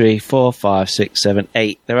 2, 3, 4, 5, 6, 7,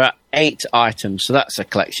 8. There are 8 items, so that's a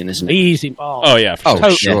collection, isn't it? easy. Oh yeah. Oh,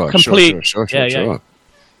 Totally. sure, Complete. sure. Yeah.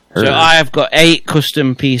 So I have got 8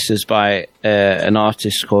 custom pieces by an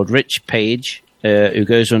artist called Rich Page, who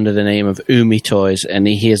goes under the name of Umi Toys, and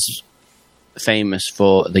he is famous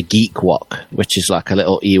for the Geek Walk, which is like a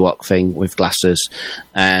little Ewok thing with glasses,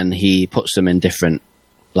 and he puts them in different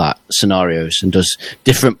like scenarios and does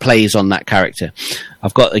different plays on that character.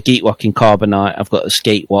 I've got the Geek Walk in Carbonite, I've got the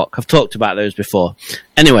Skate Walk. I've talked about those before.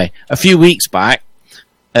 Anyway, a few weeks back,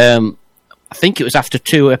 I think it was after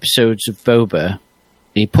 2 episodes of Boba,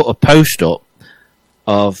 he put a post up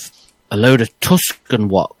of a load of Tusken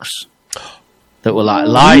Walks that were like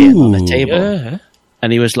lying on the table. Yeah.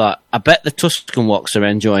 And he was like, I bet the Tusken Walks are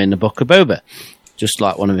enjoying the Book of Boba. Just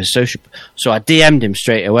like one of his social. So I DM'd him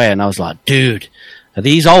straight away and I was like, dude, are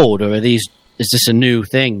these old or is this a new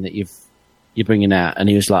thing that you're bringing out? And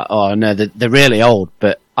he was like, oh no, they're really old,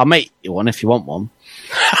 but I'll make you one if you want one.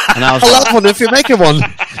 And I was I'll like, have one if you're making one.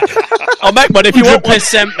 I'll make one if you want one.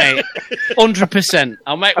 100%, mate. 100%.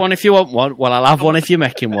 I'll make one if you want one. Well, I'll have one if you're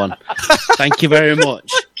making one. Thank you very much.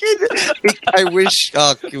 I wish.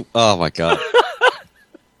 Oh my god.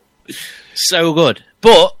 So good.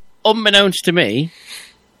 But, unbeknownst to me,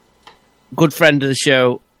 good friend of the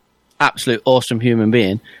show, absolute awesome human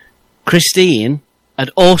being, Christine had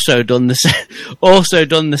also done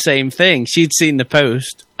the same thing. She'd seen the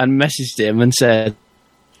post and messaged him and said,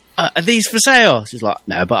 are these for sale? She's like,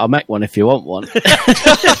 no, but I'll make one if you want one. She's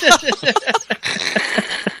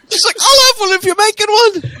like, I'll have one if you're making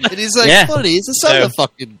one. And he's like, Yeah. funny. It's a son So- of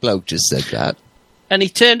fucking bloke just said that. And he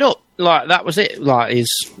turned up. Like, that was it. Like,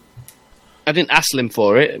 I didn't ask him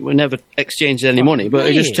for it. We never exchanged any money, but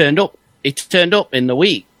he just turned up. He turned up in the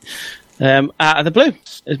week out of the blue.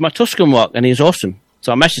 It's my Tusken Walk, and he's awesome.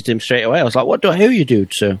 So I messaged him straight away. I was like, what do I owe you,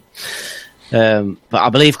 dude? So, but I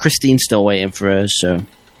believe Christine's still waiting for hers. So,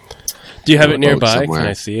 Do you have Or it nearby? somewhere. Can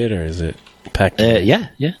I see it, or is it packed? in?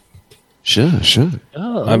 yeah. Sure.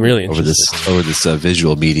 I'm really Over interested. this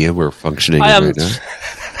visual media we're functioning I in am- right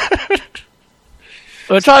now.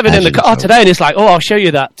 We were driving in the Imagine car so. today, and it's like, oh, I'll show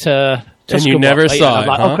you that. And you Tusken never Walk later. saw I'm it,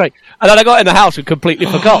 like, huh? oh, great. And then I got in the house and completely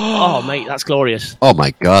forgot. Oh, mate, that's glorious. Oh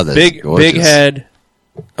my god, that's Big gorgeous. head.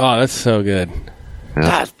 Oh, that's so good. Yeah.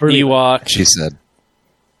 That's brilliant. Ewok. She said.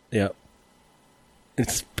 Yeah.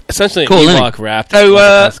 It's essentially Cool, an isn't Ewok wrapped So, like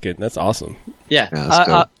a Tusken. That's awesome. Yeah. Yeah, that's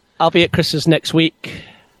good. I'll be at Chris's next week.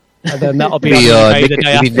 And then that'll be Be, on eBay the day be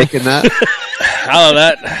after. nicking that. How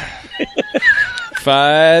that?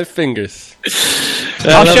 5 fingers.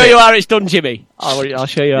 I'll show you how it's done, Jimmy. I'll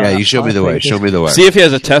show you. Yeah, you show me the way. Show me the way. See if he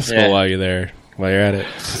has a testicle Yeah. while you're at it.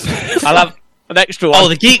 I'll have an extra one. Oh,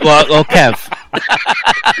 the Geek Walk or Kev?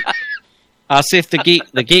 I'll see if the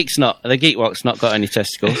Geek's not got any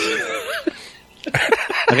testicles.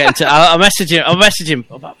 I'll message him.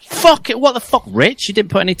 Fuck it! What the fuck, Rich? You didn't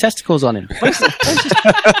put any testicles on him. Where's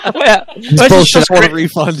Bullshit. I want a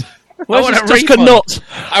refund. Where's want his a Tuscan refund. nuts?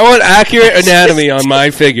 I want accurate anatomy on my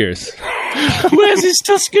figures. Where's his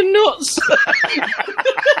Tuscan nuts?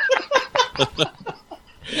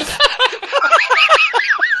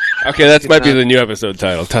 Okay, that might be the new episode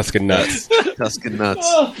title, Tuscan Nuts. Tuscan nuts.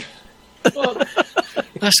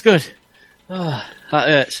 That's good. Oh, that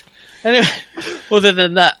hurts. Anyway, other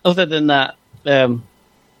than that,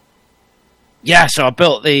 yeah. So I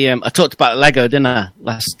built the. I talked about Lego, didn't I?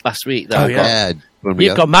 Last week. That I got. Yeah. when we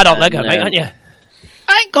You've got- gone mad on Lego, And, mate, haven't you?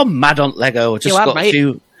 I ain't gone mad on Lego. I just You have, got mate. a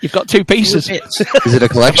few You've got 2 pieces. bits. Is it a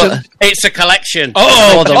collection? It's a collection.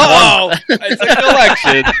 Oh, More than one. it's a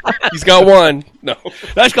collection. He's got 1. No.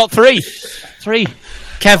 That's got 3. 3.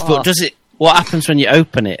 Kev, but does it? What happens when you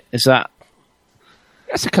open it? Is that?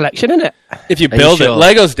 That's a collection, isn't it? If you Are you build it, sure?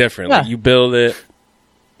 Lego's different. Like Yeah. you build it.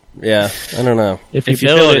 Yeah, I don't know. If you you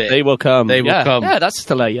build build it, it, they will come. they will Yeah. come. Yeah, that's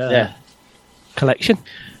still a Yeah. collection.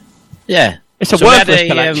 Yeah. It's a So we had worthless a,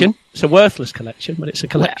 collection. It's a worthless collection, but it's a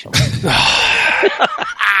collection.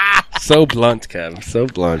 So blunt, Kev. So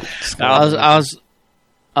blunt. I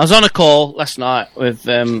was on a call last night with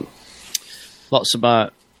lots of my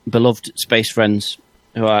beloved space friends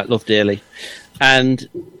who I love dearly, and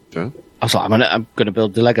Sure. I was like, I'm gonna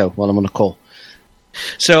build the Lego while I'm on a call.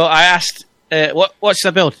 So I asked, what should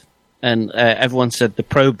I build? And everyone said the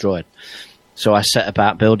probe droid. So I set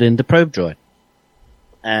about building the probe droid,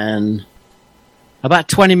 and about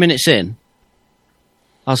 20 minutes in,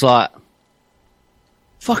 I was like,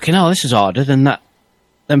 fucking hell, this is harder than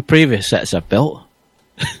them previous sets I've built.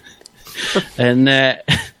 And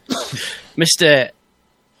Mr.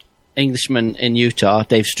 Englishman in Utah,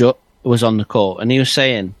 Dave Strutt, was on the call, and he was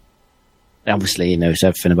saying, obviously he knows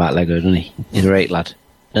everything about Lego, doesn't he? He's a great lad.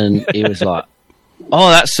 And he was like, oh,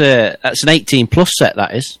 that's an 18 plus set,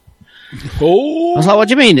 that is. I was like, what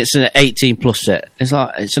do you mean it's an 18 plus set? It's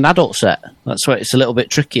like, it's an adult set. That's why it's a little bit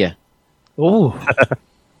trickier. Oh,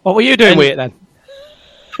 what were you doing with it then?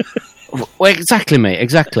 Well, exactly, mate,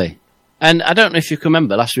 exactly. And I don't know if you can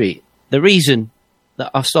remember last week, the reason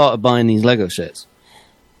that I started buying these Lego sets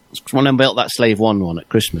was 'cause when I built that Slave one at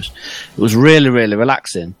Christmas, it was really, really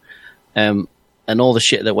relaxing. And all the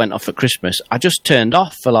shit that went off at Christmas, I just turned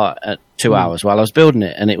off for like 2 hours while I was building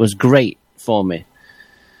it, and it was great for me.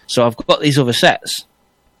 So I've got these other sets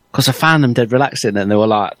because I found them dead relaxing, and they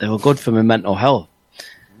were good for my mental health.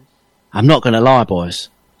 I'm not going to lie, boys.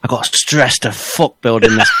 I got stressed to fuck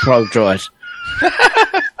building this Pro Droid.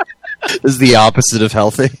 This is the opposite of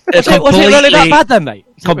healthy. Was it really that bad then, mate?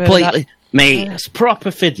 Was it really Completely. Mate, it's proper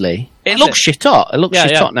fiddly. It looks shit hot. It looks Yeah,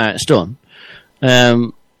 shit yeah. hot now it's done.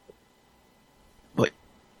 But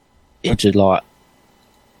it did like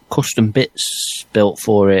custom bits built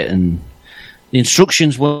for it, and the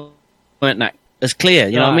instructions weren't that as clear.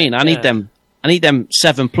 You know what I mean? I need them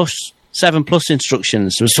 7 plus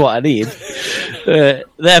instructions was what I need.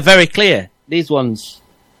 They're very clear. These ones,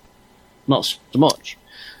 not so much.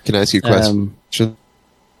 Can I ask you a question?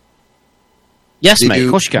 Yes, Did mate. you-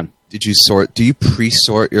 Of course you can. Did you sort? Do you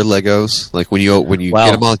pre-sort your Legos? Like when you Well-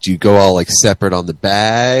 get them all, do you go all like separate on the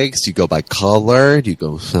bags? Do you go by color? Do you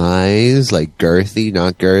go size? Like girthy,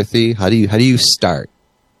 not girthy? How do you start?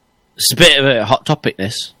 It's a bit of a hot topic,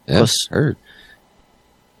 this. Yeah, 'Cause heard.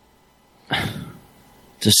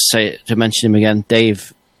 to mention him again,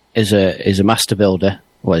 Dave is a master builder.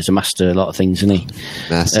 Well, he's a master of a lot of things, isn't he?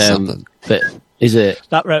 Master something. But he's a.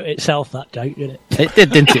 That wrote itself, that joke, didn't it? It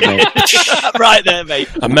did, didn't it, mate? Right there, mate.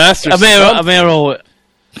 A master. I'm here all.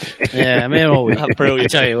 Yeah, I'm here all week.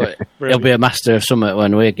 Brilliant. I tell you what, he'll be a master of something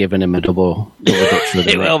when we're giving him a double Dutch with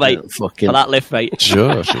It will, mate. Fucking For that lift, mate.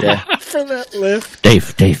 Sure. yeah. for that lift.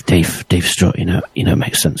 Dave Strutt, you know, it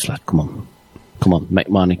makes sense, lad. Come on, make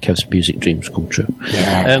mine and Kev's music dreams come true.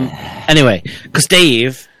 Anyway, because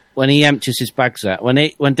Dave, when he empties his bags out, when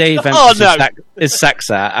Dave empties his sacks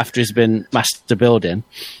out after he's been master building,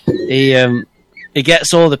 he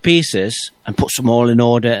gets all the pieces and puts them all in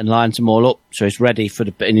order and lines them all up so he's ready for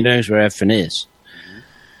and he knows where everything is.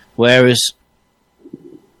 Whereas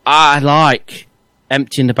I like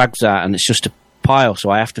emptying the bags out and it's just a pile, so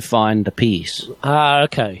I have to find the piece. Ah,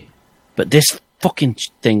 okay. But this fucking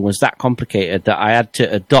thing was that complicated that I had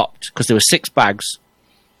to adopt, because there were 6 bags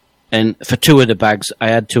And for 2 of the bags, I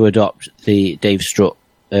had to adopt the Dave Strutt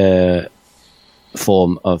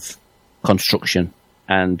form of construction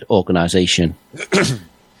and organisation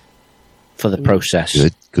for the process.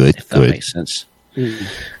 Good. If that makes sense.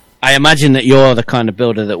 I imagine that you're the kind of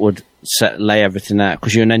builder that would lay everything out,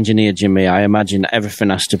 because you're an engineer, Jimmy. I imagine that everything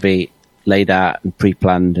has to be laid out and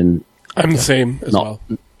pre-planned and I'm the same as well.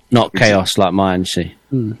 not chaos like mine, see.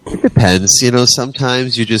 It depends.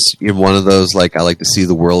 Sometimes you're one of those, like, I like to see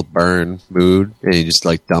the world burn mood, and you just,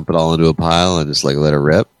 like, dump it all into a pile and just, like, let it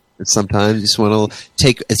rip. And sometimes you just want to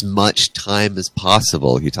take as much time as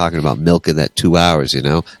possible. You're talking about milking that 2 hours,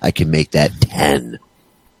 I can make that 10.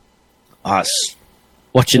 That's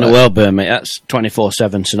watching the world burn, mate. That's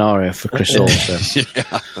 24/7 scenario for Chris Hall.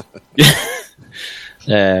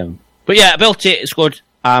 So. But yeah, I built it. It's good.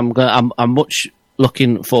 I'm much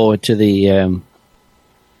looking forward to the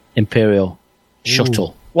Imperial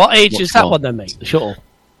shuttle. What age is that one then, mate? The shuttle.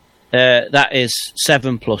 That is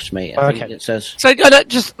 7+, mate. I think it says. So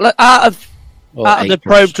just out of the 8+.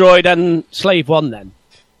 probe droid and Slave 1, then,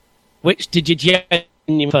 which did you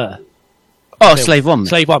genuinely prefer? Oh, Slave 1. Mate.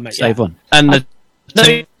 Slave 1, mate. Slave yeah. 1. And I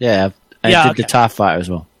did okay. the TIE fighter as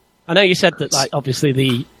well. I know you said that, like, obviously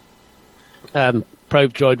the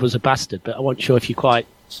probe droid was a bastard, but I wasn't sure if you quite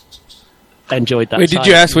enjoyed that. Wait, did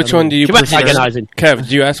you ask which one do you prefer? Agonising. Kev,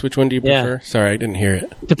 did you ask which one do you prefer? Yeah. Sorry, I didn't hear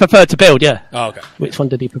it. To prefer to build, yeah. Oh, okay. Which one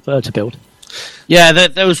did he prefer to build? Yeah,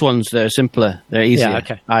 those ones, they're simpler. They're easier. Yeah,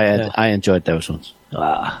 okay. I enjoyed those ones.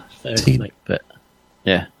 Fair enough, mate. But,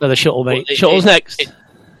 yeah. No, the shuttle, mate. Well, Shuttle's next.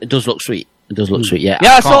 It does look sweet. It does look sweet, yeah.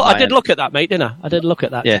 Yeah, I did look at that, mate, didn't I? I did look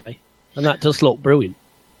at that today. And that does look brilliant.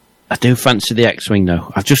 I do fancy the X-Wing,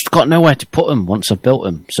 though. I've just got nowhere to put them once I've built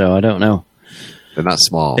them, so I don't know. They're not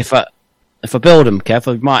small. If I build them,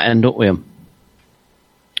 Kev, I might end up with them.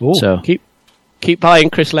 Ooh, so keep buying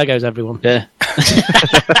Chris Legos, everyone. Yeah.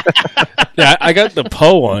 Yeah, I got the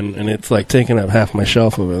Poe one, and it's like taking up half my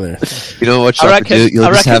shelf over there. You know what you'll have to do?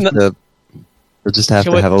 You'll just have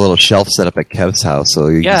to have a little shelf set up at Kev's house, so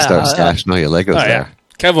you can start stashing all your Legos there.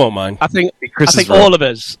 Kev won't mind. I think all of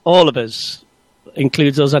us,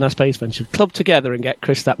 includes us and our spacemen, should club together and get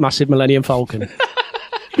Chris that massive Millennium Falcon.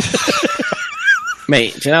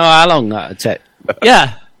 Mate, do you know how long that would take?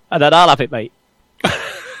 Yeah, and then I'll have it, mate.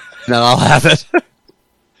 No, I'll have it.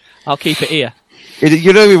 I'll keep it here.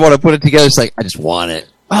 You don't even want to put it together. It's like, I just want it.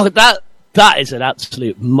 Oh, that is an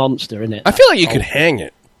absolute monster, isn't it? I feel like you could hang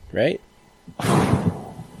it, right?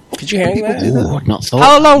 Could you hang that? Ooh, I'd not thought.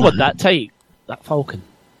 How long would that take, that Falcon?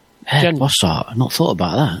 What's that? I've not thought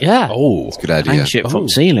about that. Yeah. Oh, It's a good idea. Hang shit from the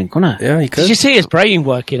ceiling, couldn't I? yeah, you could. Did you see his brain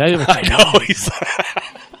working over? I know.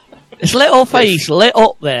 His little face lit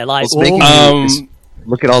up there, like, It's making you-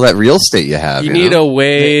 look at all that real estate you have. You need a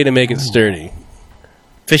way to make it sturdy.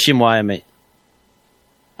 Fishing wire, mate.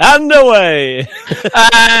 and away.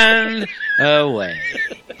 And away.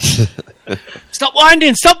 Stop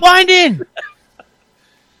winding! Stop winding!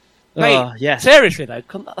 Mate, Oh, yes. seriously though,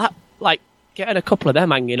 couldn't that, like, getting a couple of them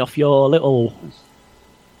hanging off your little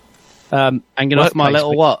Hanging off my workplace, little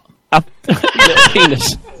mate. what? Little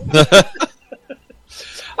penis.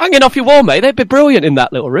 Hanging off your wall, mate. They'd be brilliant in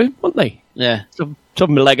that little room, wouldn't they? Yeah. Some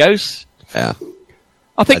Legos. Yeah.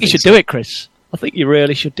 I think you should do it, Chris. I think you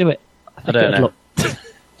really should do it. I don't know. I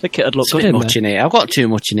think it'd look It's a good bit in much there. in here. I've got too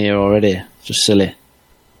much in here already. Just silly.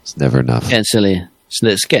 It's never enough. Getting silly.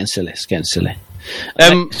 It's getting silly. It's getting silly.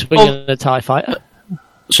 Swinging the TIE fighter.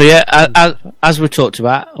 So yeah, as we talked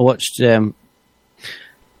about, I watched a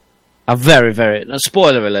very, very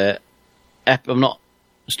spoiler alert. It's not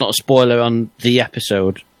a spoiler on the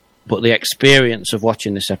episode, but the experience of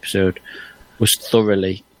watching this episode was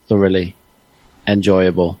thoroughly, thoroughly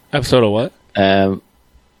enjoyable. Episode of what?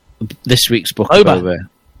 This week's Book of Boba,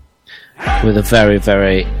 with a very,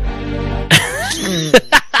 very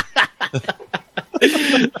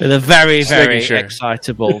with a very, very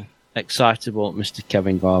excitable Mr.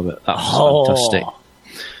 Kevin Garbutt. That was fantastic.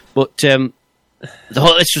 But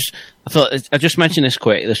I just mentioned this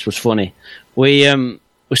quick. This was funny. We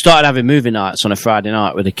started having movie nights on a Friday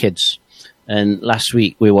night with the kids, and last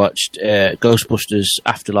week we watched Ghostbusters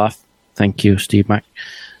Afterlife. Thank you, Steve Mack.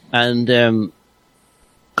 And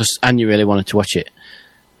because Anya really wanted to watch it,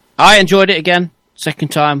 I enjoyed it again. Second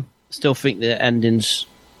time, still think the ending's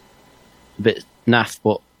a bit naff,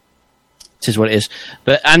 but it is what it is.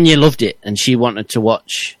 But Anya loved it, and she wanted to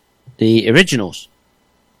watch the originals.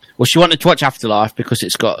 Well, she wanted to watch Afterlife because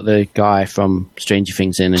it's got the guy from Stranger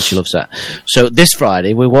Things in, and she loves that. So this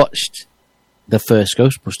Friday we watched the first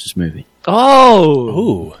Ghostbusters movie.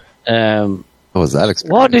 Oh, Ooh. What was that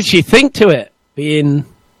experience? what did she think to it? Being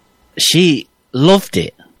She loved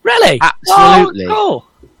it. really Absolutely. Oh, cool.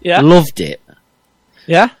 Yeah. Loved it.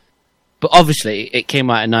 Yeah? But obviously, it came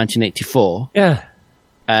out in 1984, Yeah.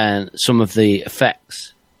 and some of the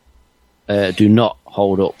effects do not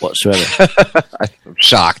hold up whatsoever. I'm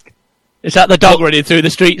shocked. Is that the dog running through the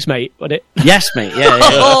streets, mate? Was it? Yes, mate. Yeah.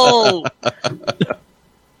 Oh!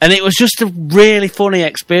 And it was just a really funny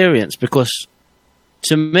experience because,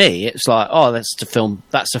 to me, it's like, oh, that's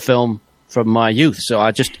a film from my youth. So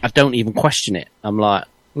I don't even question it. I'm like,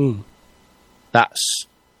 it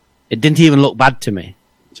didn't even look bad to me.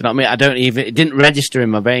 Do you know what I mean? It didn't register in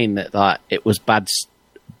my brain that like it was bad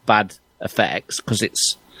effects because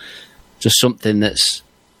it's just something it's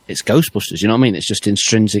Ghostbusters. You know what I mean? It's just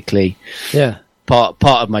intrinsically part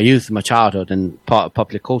of my youth and my childhood and part of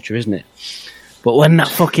popular culture, isn't it? But when that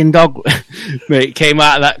fucking dog mate, came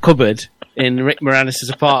out of that cupboard in Rick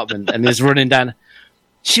Moranis' apartment and was running down,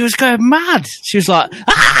 she was going mad. She was like, look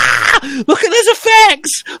at those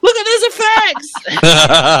effects! Look at those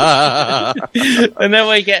effects! And then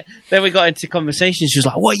we got into conversation. She was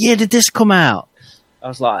like, what year did this come out? I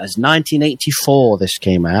was like, it's 1984 this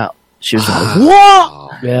came out. She was like,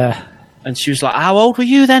 what? Yeah. And she was like, how old were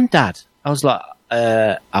you then, Dad? I was like,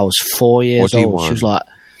 I was 4 years old. 41. She was like,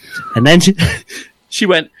 and then she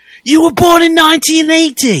went, you were born in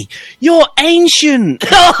 1980. You're ancient.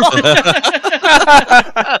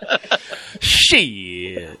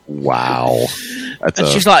 Shit. Wow. And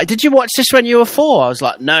she's like, did you watch this when you were 4? I was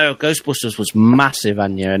like, no, Ghostbusters was massive,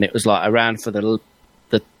 Anya, and it was like around for the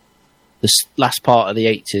last part of the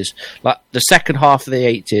 80s, like the second half of the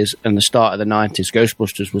 80s and the start of the 90s.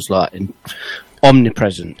 Ghostbusters was like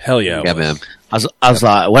omnipresent. Hell yeah. Yeah, man. I was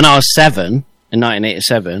like, when I was 7 in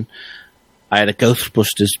 1987, I had a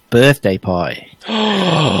Ghostbusters birthday party.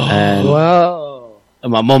 And Whoa.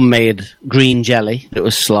 my mum made green jelly that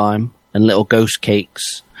was slime and little ghost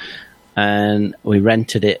cakes, and we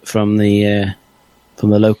rented it from the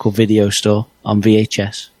local video store on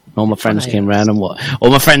VHS. All my friends came round all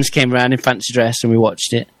my friends came round in fancy dress and we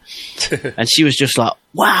watched it. And she was just like,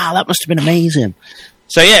 wow, that must have been amazing.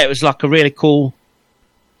 So yeah, it was like a really cool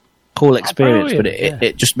experience, but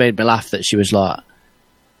it just made me laugh that she was like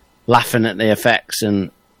laughing at the effects,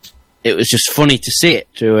 and it was just funny to see it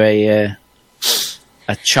through a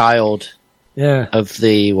child of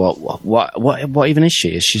the what even is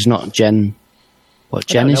she? She's not Gen. What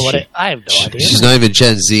Gen is she? I have no idea. She's not even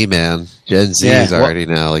Gen Z, man. Gen Z is already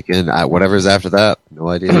now like in whatever's after that. No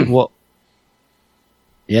idea. What?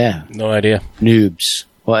 Yeah, No idea. noobs,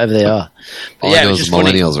 whatever they are. But All yeah, I it know was is just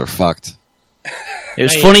funny. millennials are fucked. It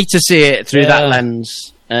was funny to see it through that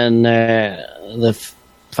lens, and the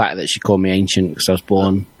fact that she called me ancient because I was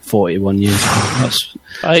born 41 years ago. That's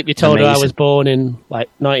I hope you told her I amazing. was born in like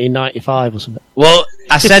 1995 or something. Well,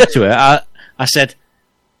 I said to her, I said,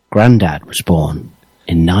 Grandad was born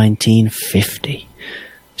in 1950.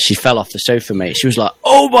 She fell off the sofa, mate. She was like,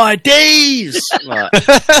 oh my days! Like,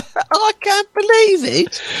 I can't believe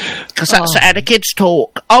it. because that's how the kids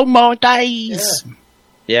talk. Oh my days!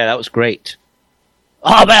 Yeah, that was great.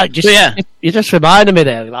 Oh man, Yeah. you just reminded me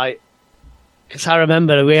there, like, because I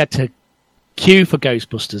remember we had to queue for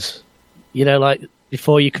Ghostbusters. You know, like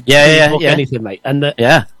before you could book anything, mate. And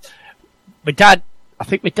Yeah. I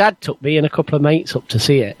think my dad took me and a couple of mates up to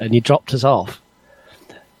see it, and he dropped us off.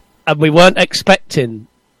 And we weren't expecting,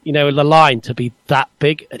 you know, the line to be that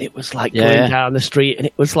big, and it was like going down the street, and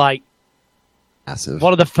it was like Massive.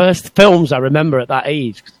 one of the first films I remember at that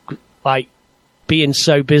age, like being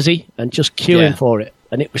so busy and just queuing for it,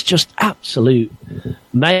 and it was just absolute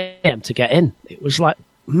mayhem to get in. It was like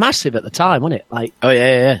massive at the time, wasn't it? Like, Oh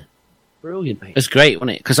yeah. brilliant, mate. It was great,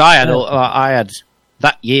 wasn't it? Because I had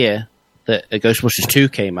that year that Ghostbusters 2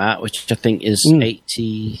 came out, which I think is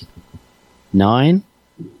 89.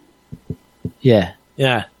 Yeah,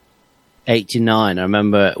 Yeah, 89. I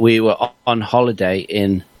remember we were on holiday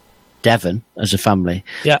in Devon as a family.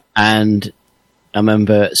 yeah. And I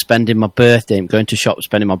remember going to shop,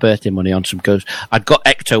 spending my birthday money on some ghosts. I'd got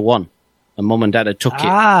Ecto 1, and Mum and Dad had took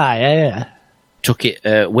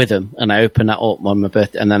it with them, and I opened that up on my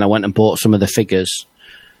birthday, and then I went and bought some of the figures,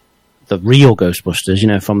 the real Ghostbusters, you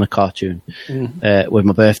know, from the cartoon, with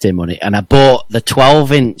my birthday money, and I bought the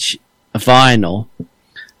 12-inch vinyl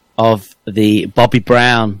of the Bobby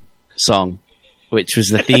Brown song, which was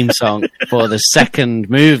the theme song for the second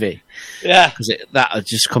movie. Yeah. Because that was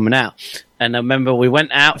just coming out. And I remember we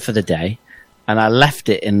went out for the day, and I left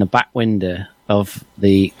it in the back window of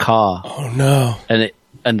the car. Oh no.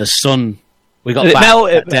 And the sun, we got Did it back melt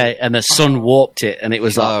that it? day, and the sun warped it, and it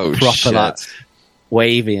was like Oh, proper shit. like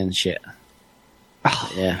wavy and shit.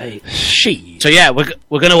 Yeah. Shit. So yeah, we're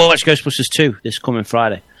going to watch Ghostbusters 2 this coming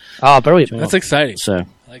Friday. Oh, brilliant. That's exciting. So I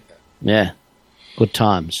like that. yeah. Good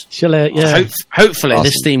times. Shall I, yeah. Hopefully,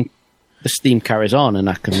 Awesome. this theme carries on, and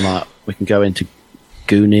we can go into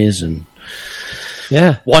Goonies and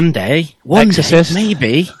Yeah. one day, Exorcist.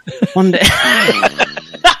 maybe one day.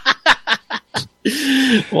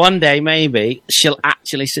 One day, maybe, she'll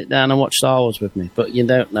actually sit down and watch Star Wars with me. But you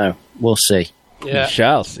don't know. We'll see. Yeah. We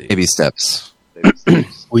shall see. Baby steps.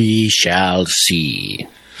 We shall see.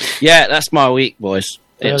 Yeah, that's my week, boys.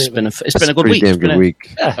 It's been a good Pretty week. damn It's been good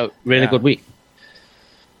week. really good week.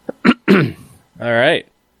 All right.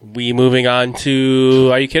 We moving on to.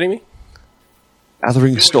 Are you kidding me?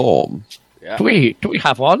 Gathering Storm. Do we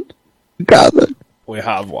have one? Gather. We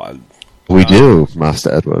have one. We do,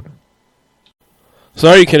 Master Edward. So,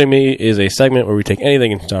 Are You Kidding Me is a segment where we take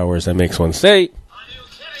anything in Star Wars that makes one say.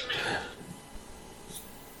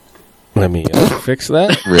 Let me fix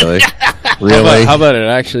that. Really? Really? How about it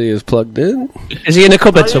actually is plugged in? Is he in a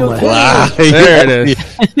cupboard somewhere? There it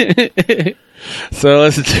is. So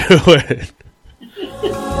let's do it.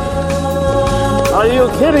 Are you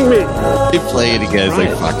kidding me? You play it again. It's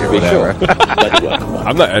like, fuck it, whatever.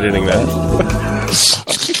 I'm not editing that.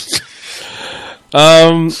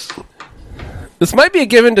 This might be a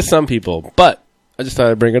given to some people, but I just thought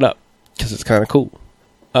I'd bring it up because it's kind of cool.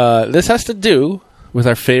 This has to do with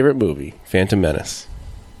our favorite movie, Phantom Menace.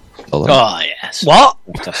 Hold on. Oh yes. What?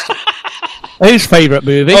 Whose favourite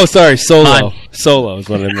movie? Oh, sorry, Solo. Solo is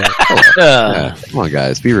what I meant. Yeah. Come on,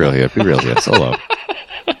 guys. Be real here. Be real here. Solo.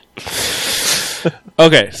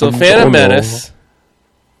 Okay, so Phantom Menace,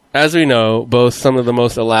 as we know, boasts some of the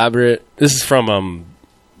most elaborate. This is from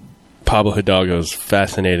Pablo Hidalgo's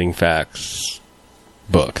Fascinating Facts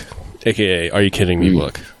book, aka Are You Kidding Me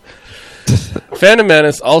book. Phantom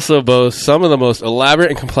Menace also boasts some of the most elaborate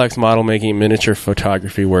and complex model making and miniature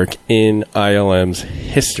photography work in ILM's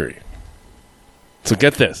history. So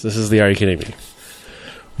get this. This is the Are You Kidding Me?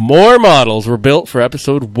 More models were built for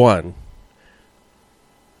Episode 1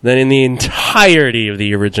 than in the entirety of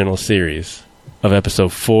the original series of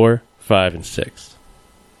Episode 4, 5, and 6.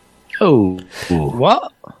 Oh.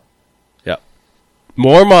 What? Yep.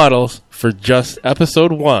 More models for just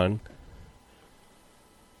Episode 1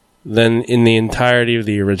 than in the entirety of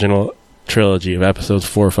the original trilogy of Episodes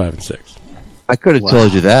 4, 5, and 6. I could have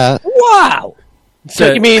told you that. Wow.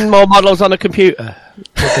 So you mean more models on a computer?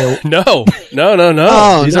 No. Oh,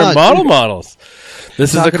 These no, are models.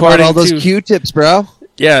 This is Talking according about all those to... Q-tips, bro.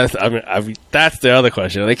 Yeah, I mean, that's the other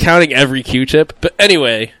question. Are they counting every Q-tip? But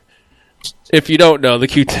anyway, if you don't know, the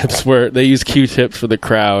Q-tips they used Q-tips for the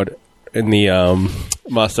crowd in the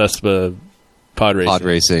Mos Espa pod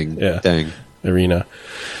racing Yeah. Thing. arena.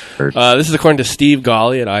 This is according to Steve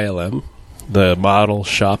Gawley at ILM, the model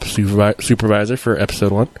shop supervisor for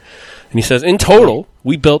Episode 1. And he says, in total,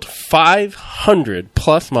 we built 500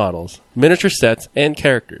 plus models, miniature sets, and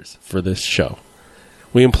characters for this show.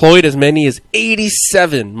 We employed as many as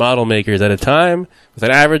 87 model makers at a time, with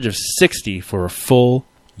an average of 60 for a full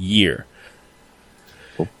year.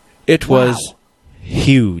 It was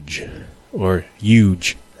huge, or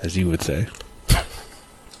huge, as you would say.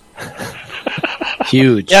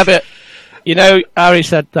 Huge. Yeah, but, I already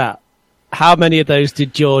said that. How many of those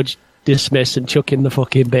did George dismiss and chuck in the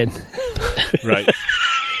fucking bin? Right.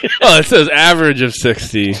 Well, it says average of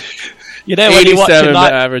 60. When you're watching, 87,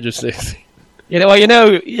 but average of 60.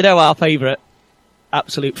 Our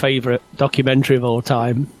absolute favourite documentary of all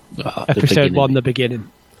time, Episode 1, The Beginning.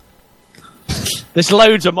 There's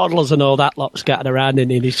loads of models and all that lot scattered around, and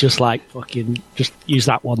he's just like, fucking, just use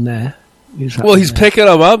that one there. Well, he's picking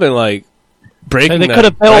them up and like breaking they them. could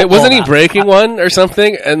have built Right? Wasn't all he that. breaking one or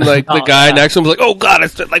something? And like the guy next to him was like, "Oh God, I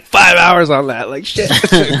spent like 5 hours on that." Like shit.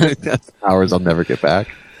 Hours I'll never get back.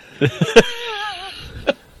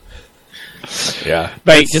 Yeah,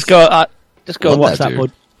 Mate, just go and watch that.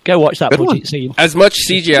 dude. Go watch that Good budget one. scene. as much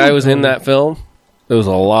CGI was in that film, there was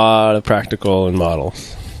a lot of practical and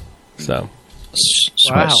models. So That's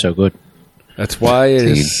why it's so good. that's why it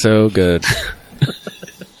is so good.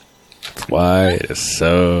 That's why it is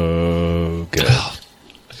so good.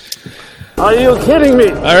 Are you kidding me?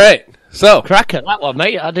 All right, so Cracker, that one,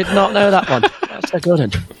 mate. I did not know that one. That's a good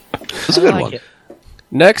one. That's a good one.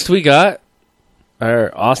 next we got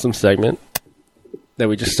our awesome segment that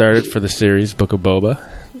we just started for the series Book of Boba.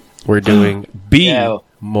 We're doing Be Yeah.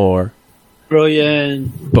 More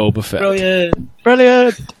Brilliant. Boba Fett.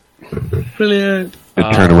 Brilliant.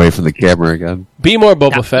 Turn away from the camera again. Be More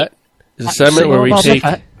Boba Fett is a segment where we Boba take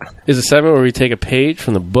Fett. a page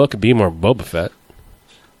from the book Be More Boba Fett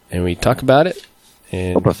and we talk about it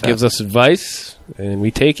and Boba Fett. gives us advice and we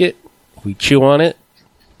take it, we chew on it,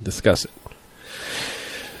 discuss it.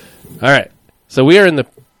 All right. So we are in the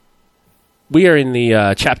we are in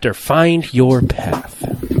the chapter Find Your Path.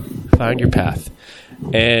 Find Your Path.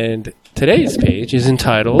 And today's page is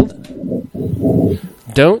entitled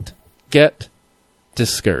Don't Get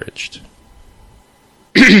Discouraged.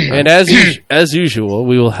 And as usual,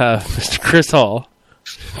 we will have Mr. Chris Hall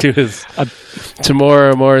do his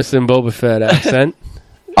Tamora Morrison Boba Fett accent.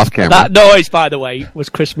 Off camera. That noise, by the way, was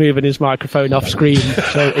Chris moving his microphone off screen.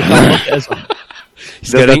 So if I look at us,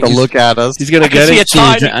 He's going to look at us. He's going to can get see a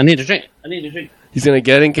it. tiny. I need a drink. He's going to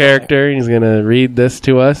get in character, and he's going to read this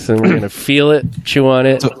to us, and we're going to feel it, chew on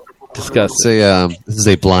it, discuss it. This is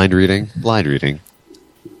a blind reading. Blind reading.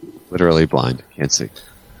 Literally blind. Can't see.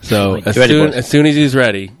 So as soon as he's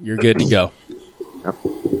ready, you're good to go.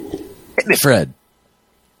 Hit me, Fred.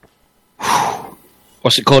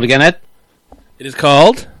 What's it called again, Ed? It is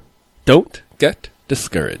called Don't Get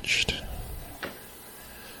Discouraged.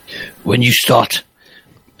 When you start...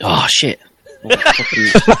 Oh, shit. Went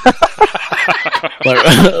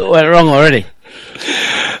wrong already.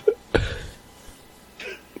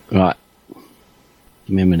 Right.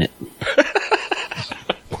 Give me a minute.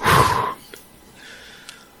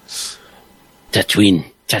 Tatooine.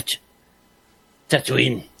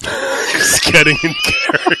 Tatooine. Just getting in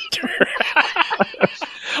character.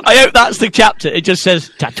 I hope that's the chapter. It just says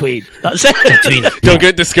Tatooine. That's it. Tatooine. Don't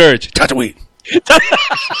get discouraged. Tatooine. I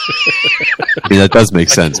mean, that does make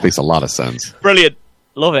sense. Makes a lot of sense. Brilliant.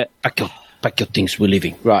 Love it. Pack your things. We're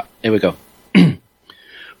leaving. Right. Here we go.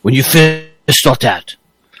 When you first start out,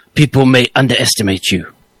 people may underestimate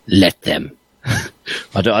you. Let them.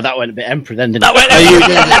 That went a bit emperor then, didn't it?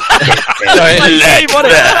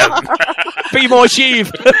 Be more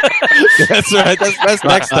sheave. That's right. That's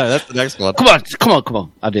next time. That's the next one. Come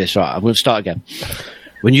on. I'll do this. Right. I'm going to start again.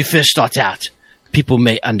 When you first start out, people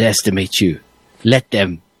may underestimate you. Let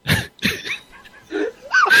them.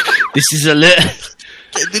 This is a little...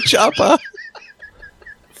 Get the chopper.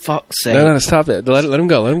 Fuck's sake. No, stop it. Let him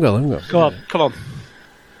go. Come on.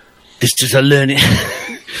 This is a learning...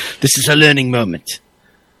 This is a learning moment.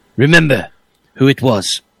 Remember who it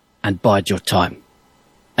was and bide your time.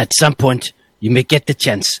 At some point, you may get the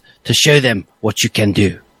chance to show them what you can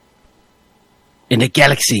do. In a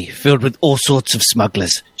galaxy filled with all sorts of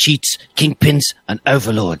smugglers, cheats, kingpins, and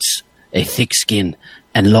overlords, a thick skin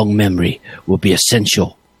and long memory will be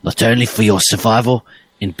essential, not only for your survival,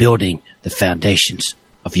 in building the foundations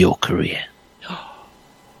of your career.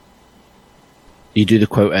 You do the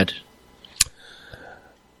quote, Ed.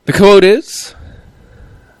 The quote is,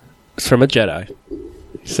 it's from a Jedi.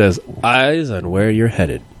 He says, "Eyes on where you're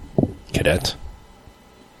headed, cadet."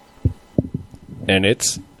 And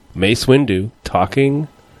it's Mace Windu talking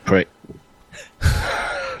Prick.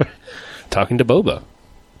 talking to Boba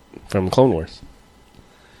from Clone Wars.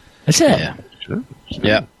 That's it. Yeah. Sure.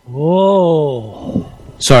 Yeah. Whoa.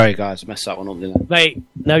 Sorry, guys. Messed that one up, didn't I? Mate,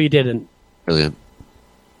 no you didn't. Brilliant.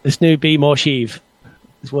 This new Be More Sheave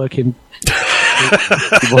is working.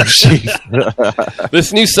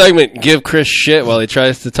 This new segment, Give Chris Shit While He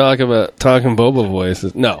Tries to Talking Boba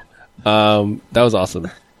Voices. No. That was awesome.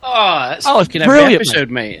 Oh, that's it's fucking brilliant, every episode,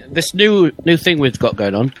 mate. This new thing we've got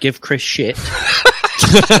going on, Give Chris Shit.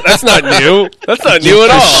 That's not new. That's not new at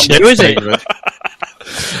all. New, is it?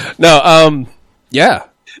 No, yeah.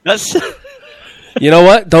 That's You know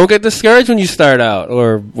what? Don't get discouraged when you start out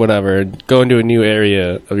or whatever. Go into a new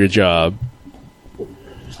area of your job.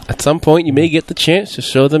 At some point, you may get the chance to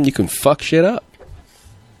show them you can fuck shit up.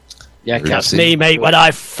 Yeah, that's me, mate. When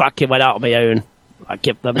I fucking went out on my own, I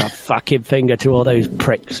give them a fucking finger to all those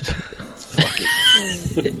pricks.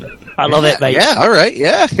 I love it, mate. Yeah, all right.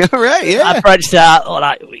 Yeah, all right. Yeah. I branched out. All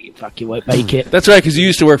right, you fucking won't make it. That's right, because you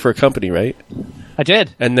used to work for a company, right? I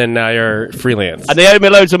did. And then now you're freelance. And they owed me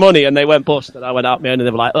loads of money, and they went bust. And I went out on my own, and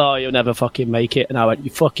they were like, "Oh, you'll never fucking make it." And I went,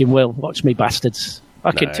 "You fucking will. Watch me, bastards."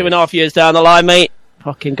 Fucking Nice. 2.5 years down the line, mate.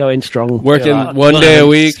 Fucking going strong. Working Yeah. one day a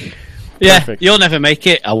week. Yeah, Perfect. you'll never make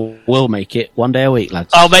it. I will make it one day a week,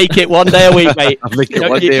 lads. I'll make it one day a week, mate. I'll make it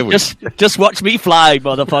one day a week. Just watch me fly,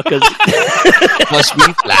 motherfuckers. Watch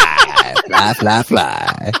me fly,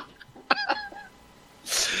 fly.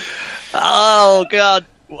 Oh god.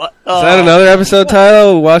 What? Oh. Is that another episode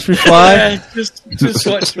title? Watch Me Fly? just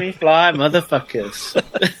watch me fly, motherfuckers.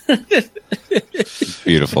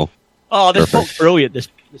 Beautiful. Oh, this Perfect. book's brilliant. This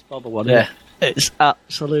Boba one. Yeah. It's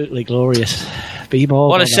absolutely glorious. Be more.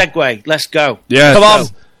 What a Boba. segue. Let's go. Yeah. Come on.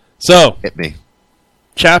 So, Hit me.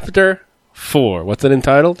 chapter 4. What's it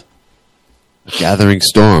entitled? Gathering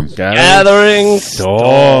Storm. Gathering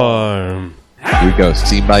Storm. Here we go.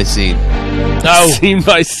 Scene by scene. No. Scene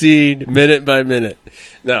by scene, minute by minute.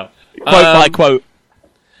 No. Quote by quote.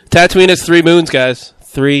 Tatooine has 3 moons, guys.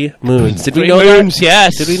 3 moons. Did we Three know moons, that?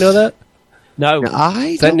 yes. Did we know that? No.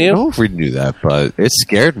 I that don't new? know if we knew that, but it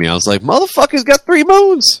scared me. I was like, motherfucker's got 3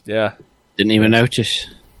 moons. Yeah. Didn't even notice.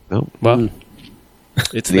 No. Well,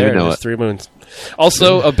 it's Didn't even there. know There's it. 3 moons.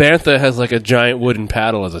 Also, a bantha has like a giant wooden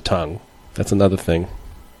paddle as a tongue. That's another thing.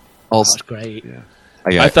 Also, That's great.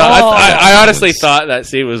 I thought. I honestly thought that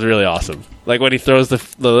scene was really awesome. Like when he throws the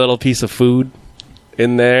little piece of food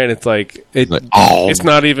in there, and it's like it's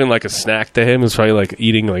not even like a snack to him. It's probably like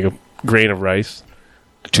eating like a grain of rice.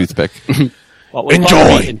 toothpick. What was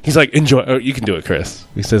Enjoy. He's like, enjoy. Oh, you can do it, Chris.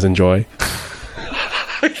 He says, enjoy.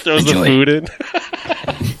 He throws the food in.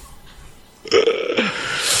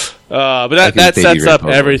 But that Baby sets up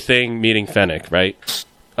Red everything meeting Fennec, right?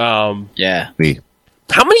 Yeah. Me.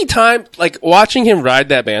 How many times, like, watching him ride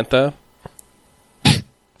that bantha,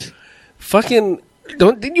 fucking,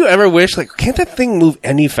 didn't you ever wish, like, can't that thing move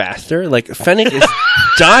any faster? Like, Fennec is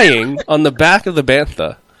dying on the back of the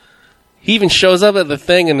bantha. He even shows up at the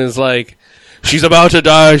thing and is like, she's about to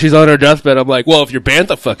die, she's on her deathbed. I'm like, well, if your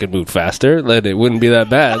bantha fucking moved faster, then it wouldn't be that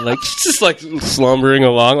bad. Like, she's just, like, slumbering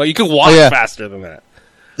along. Like, you could walk faster than that.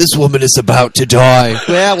 This woman is about to die.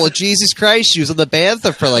 Well, Jesus Christ, she was on the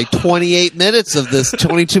bantha for like 28 minutes of this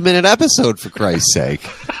 22-minute episode, for Christ's sake.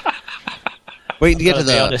 Waiting to get to To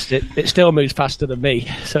be honest, it still moves faster than me,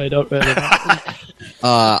 so I don't really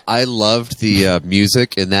know. I loved the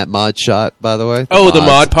music in that mod shot, by the way. The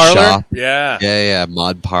mod parlor? shop. Yeah. Yeah,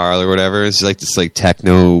 mod parlor, whatever. It's like this like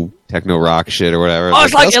techno rock shit or whatever. Oh,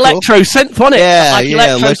 it's like that's electro synth, wasn't it? Yeah, like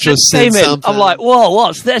yeah, electro synth came in. something. I'm like, whoa,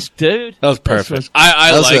 what's this, dude? That was perfect. This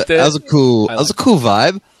I liked it. That was a cool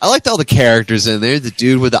vibe. I liked all the characters in there. The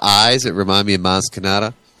dude with the eyes, it reminded me of Maz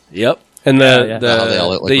Kanata. Yep. And Yeah. How they all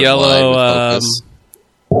look like the we're blind with yellow focus.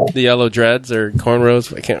 the yellow dreads or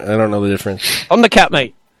cornrows. I don't know the difference. Thundercat,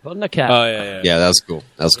 mate. Thundercat. Oh yeah. Yeah, that was cool.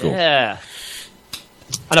 That was cool. Yeah.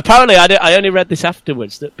 And apparently, I only read this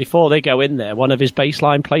afterwards that before they go in there, one of his bass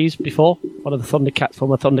line plays before one of the Thundercat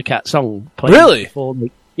from a Thundercat song. Plays Really? Before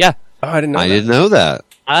yeah. Oh, I didn't know. I didn't know that.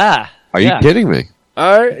 Ah. Are you kidding me?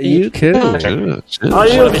 Are you kidding me? Are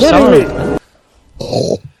you kidding me?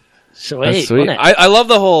 Sweet. That's sweet. Wasn't it? I love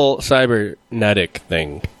the whole cybernetic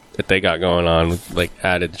thing that they got going on with like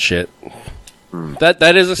added shit.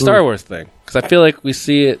 That is a Star Wars thing because I feel like we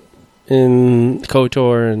see it in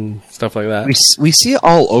KOTOR and stuff like that. We see it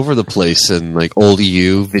all over the place in like old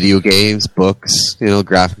EU video games, books,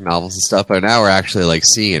 graphic novels and stuff. But now we're actually like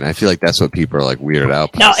seeing it. I feel like that's what people are like weirded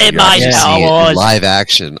out by. Not So in you're my actually Star seeing it in Wars. live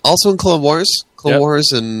action. Also in Clone Wars, Yep.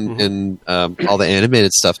 and all the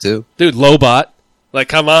animated stuff too. Dude, Lobot. Like,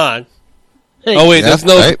 come on. Hey, Oh wait, Yeah,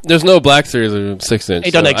 right. there's no Black Series of 6-inch. He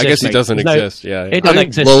doesn't I exist, guess he mate. doesn't There's no- exist. Yeah. It doesn't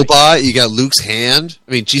exist. Lobot, you got Luke's hand.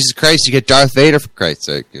 I mean, Jesus Christ, you get Darth Vader for Christ's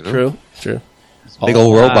sake. True. Big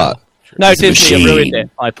old robot. No, It's a Disney have machine. ruined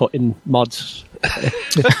it by putting mods.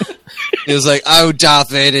 It was like, oh, Darth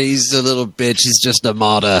Vader, he's a little bitch. He's just a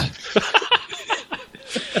modder.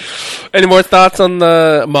 Any more thoughts on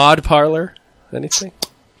the mod parlor? Anything?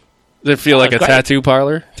 Does it feel like a great. tattoo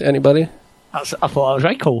parlor to anybody? I thought that was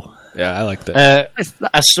very cool. Yeah, I liked it.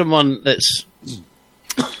 As someone that's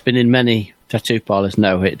been in many tattoo parlors,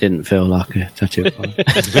 no, it didn't feel like a tattoo parlor.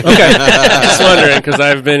 Okay. Just wondering because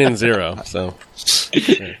I've been in 0. So.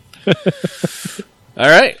 All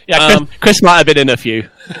right. Yeah, Chris might have been in a few.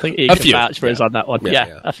 I think he A can few, vouch for us on that one. Yeah, Yeah,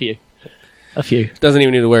 yeah. a few. Doesn't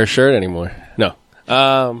even need to wear a shirt anymore. No.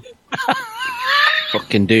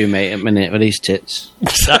 Fucking do, mate, a minute with these tits.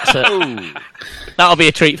 That's it. That'll be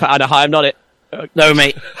a treat for Anaheim, not it? No,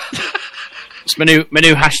 mate. It's my new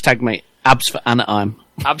hashtag, mate. Abs for Anaheim.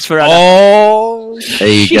 Abs for Anaheim. Oh.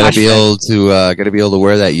 Hey, you gotta be able to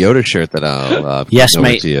wear that Yoda shirt that I'll Yes, over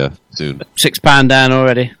mate. to you soon. £6 down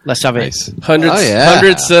already. Let's have it. Nice.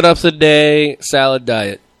 100 sit-ups a day, salad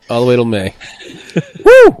diet, all the way till May.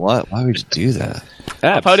 What? Why would you do that?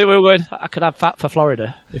 Abs. Probably we would. I could have fat for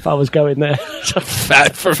Florida if I was going there.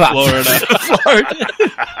 Fat for Florida.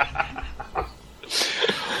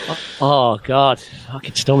 Oh God,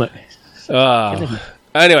 fucking stomach.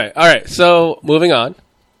 Anyway, all right. So moving on,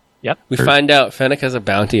 Yep. we find out Fennec has a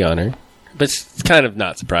bounty on her, but it's kind of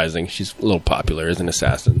not surprising. She's a little popular as an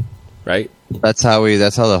assassin, right? That's how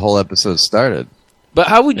the whole episode started. But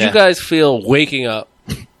how would you Yeah. guys feel waking up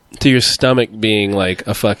to your stomach being like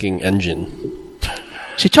a fucking engine?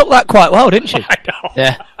 She took that quite well, didn't she?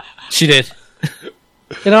 Yeah, she did.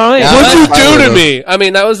 You know what I mean? Yeah. What'd you I do to would've- me? I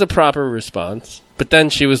mean, that was the proper response. But then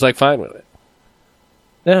she was like fine with it.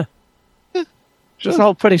 Yeah. Just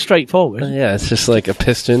all pretty straightforward. Yeah, it's just like a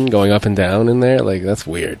piston going up and down in there. Like that's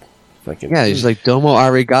weird. Fucking Yeah, he's like, Domo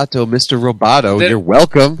arigato, Mr. Roboto. Did- You're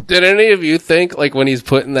welcome. Did any of you think, like, when he's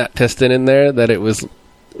putting that piston in there, that it was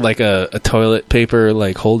like a toilet paper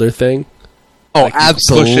like holder thing? Oh, Like, you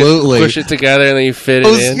absolutely. Push it together and then you fit it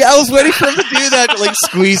in. I was waiting for him to do that, to, like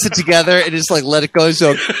squeeze it together and just like let it go,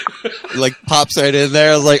 so it, like pops right in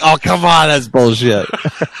there. I was like, oh come on, that's bullshit.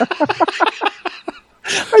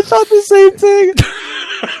 I thought the same thing.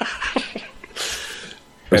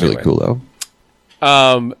 It's really cool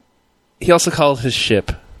though. He also called his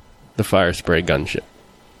ship the Fire Spray Gunship.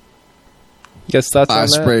 You guys thoughts Fire on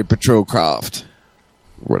that? spray patrol craft.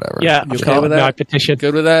 Whatever. Yeah, You okay with that? my petition.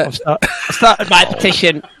 Good with that? I started my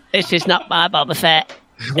petition. This is not my Boba Fett.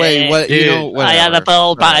 Wait, what? You know, I am whatever.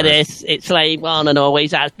 appalled by Whatever. this. It's Slave One and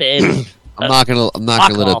always has been. I'm not gonna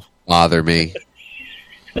Fuck let it off. bother me.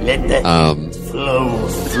 Let that flow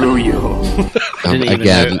through you.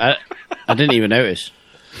 I didn't even notice.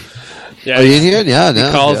 Yeah, Oh, you didn't hear it? Yeah, no.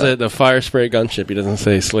 he calls yeah. it the Fire Spray Gunship. He doesn't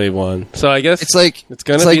say Slave One. So I guess It's like it's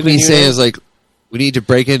gonna it's be like the me new saying name. is like we need to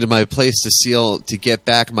break into my place to get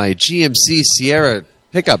back my GMC Sierra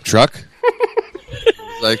pickup truck.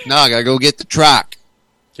 Like, no, I gotta go get the truck.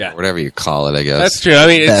 Yeah. Or whatever you call it, I guess. That's true. I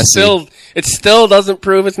mean, Bessie. it still doesn't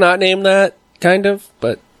prove it's not named that, kind of.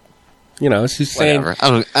 But you know, it's just saying.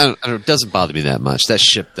 Whatever. I don't. It doesn't bother me that much. That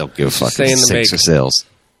ship don't give a fuck. saying It the sinks make. or sails.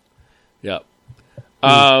 Yep.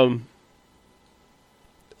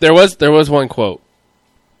 There was one quote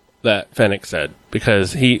that Fennec said,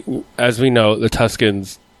 because he, as we know, the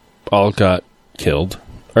Tuskens all got killed.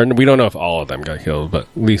 Or we don't know if all of them got killed, but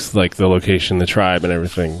at least like the location, the tribe, and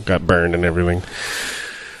everything got burned and everything.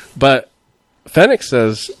 But Fennec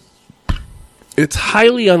says it's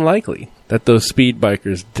highly unlikely that those speed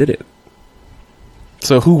bikers did it.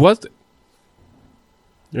 So who was it?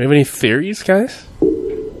 Do you have any theories, guys?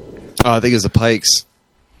 Oh, I think it's the Pikes.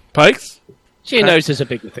 Pikes? She knows there's a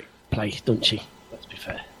big place, doesn't she? Let's be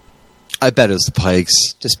fair. I bet it's the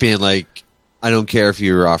Pikes. Just being like, I don't care if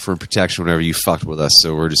you were offering protection whenever you fucked with us,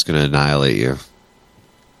 so we're just going to annihilate you.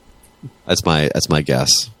 That's my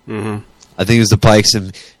guess. Mm-hmm. I think it was the Pikes,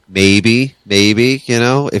 and maybe, you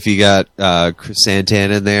know, if you got Chris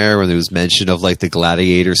Santana in there when there was mention of like the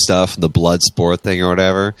gladiator stuff and the blood sport thing or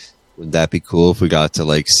whatever, wouldn't that be cool if we got to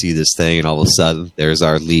like see this thing and all of a sudden there's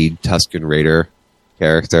our lead Tusken Raider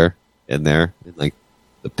character in there in like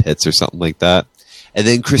the pits or something like that, and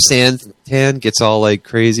then Chris Santan gets all like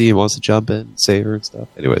crazy and wants to jump in and save her and stuff.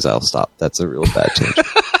 Anyways, I'll stop. That's a real bad tangent.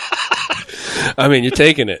 I mean, you're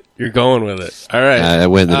taking it. You're going with it. All right. I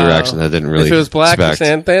went in the direction that I didn't really If it was Black expect.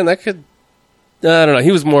 Chrysanthemum, that could... I don't know.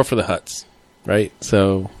 He was more for the Hutts, right?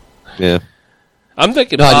 So Yeah. I'm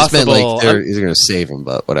thinking No, I just possible... meant like he's going to save him,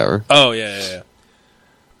 but whatever. Oh, yeah.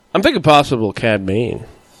 I'm thinking possible Cad Bane.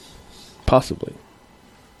 Possibly.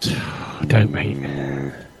 Don't mate.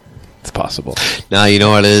 It's possible. Now you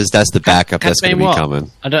know what it is. That's the backup that's going to be what?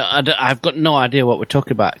 coming. I've got no idea what we're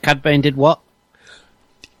talking about. Cad Bane did what?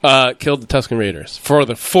 Killed the Tusken Raiders for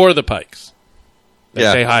the Pikes. They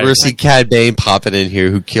say hi. we're going to see Cad Bane popping in here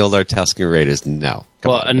who killed our Tusken Raiders. No,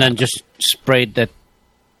 Come on. And then just sprayed the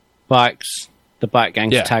bikes, the bike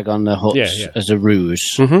gang's Yeah. tag on the huts Yeah. as a ruse.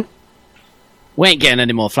 Mhm. We ain't getting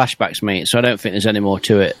any more flashbacks, mate. So I don't think there's any more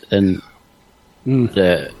to it than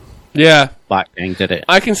the Yeah, bike gang did it.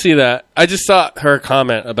 I can see that. I just thought her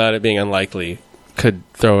comment about it being unlikely could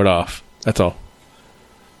throw it off. That's all.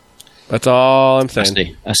 That's all I'm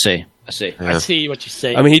saying. I see. I see what you're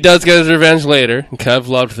saying. I mean, he does get his revenge later. Kev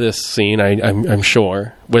loved this scene, I'm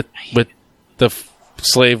sure, with the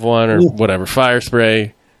Slave One or whatever fire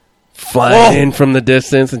spray flying in from the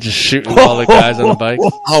distance and just shooting all the guys on the bikes.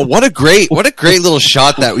 Oh, what a great little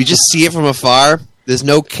shot that we just see it from afar. There's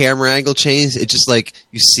no camera angle change. It just like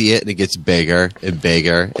you see it and it gets bigger and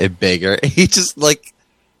bigger and bigger. And he just like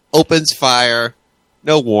opens fire,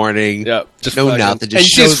 no warning, Yep, just no fucking- nothing. and Just you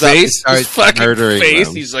see his shows up and face, his starts fucking murdering face.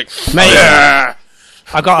 them. He's like, Mate, "Yeah."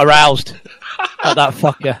 I got aroused at that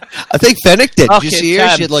fucker. I think Fennec did. Did you Fucking see her?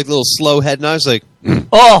 Tam. She had like little slow head nods, like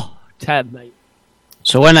Oh, Ted, mate.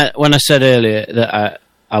 So when I said earlier that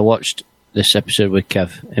I watched this episode with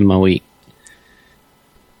Kev in my week,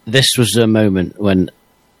 this was the moment when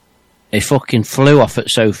he fucking flew off at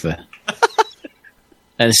sofa.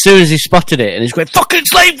 And as soon as he spotted it, and he's going, fucking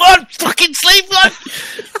Slave One! Fucking Slave One!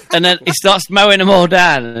 And then he starts mowing them all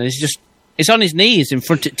down, and he's on his knees in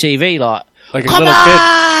front of TV, like like a come little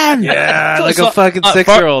on! kid. Yeah, like Just a fucking like,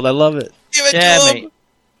 6-year-old. I love it. give it Yeah, to him. mate. It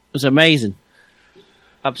was amazing.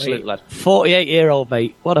 Absolute lad. 48-year-old,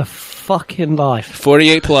 mate. What a fucking life.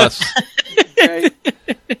 48 plus.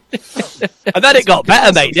 And then it got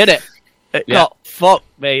better, mate, didn't it? It Yeah. got, fuck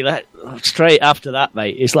me. Straight after that,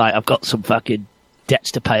 mate, it's like, I've got some fucking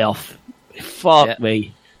debts to pay off. Fuck Yeah.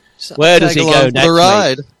 me. Where does Tag he along go for next, the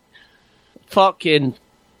ride. mate? Fucking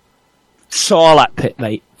Sarlacc pit,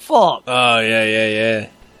 mate. Fuck. Oh, yeah.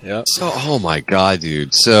 Yep. So, oh my god,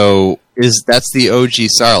 dude. So that's the OG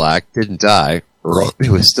Sarlacc? Didn't die. It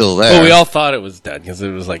was still there. Well, we all thought it was dead because it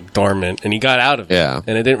was like dormant, and he got out of it. Yeah.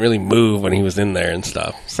 And it didn't really move when he was in there and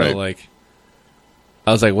stuff. So Right. like,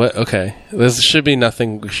 I was like, "What? Okay, this should be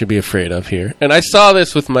nothing we should be afraid of here." And I saw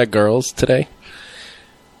this with my girls today,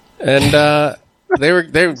 and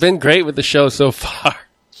they've been great with the show so far.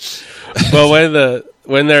 But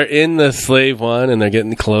when they're in the slave one and they're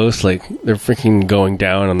getting close, like they're freaking going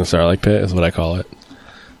down on the Sarlacc pit is what I call it.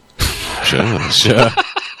 Sure.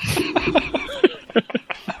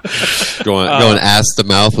 Going ass to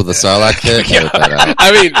mouth with a Sarlacc pit. Edit that out.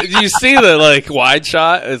 I mean, you see the like wide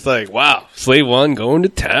shot? It's like, wow, slave one going to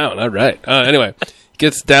town. All right. Anyway,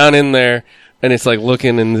 gets down in there and it's like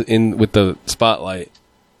looking in with the spotlight,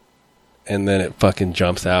 and then it fucking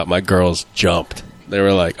jumps out. My girls jumped. They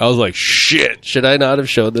were like, I was like, shit. Should I not have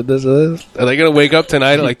showed that this is? Are they gonna wake up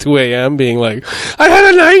tonight at like 2 a.m. being like, I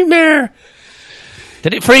had a nightmare?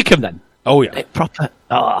 Did it freak him then? Oh yeah. Proper.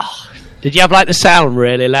 Oh. Did you have like the sound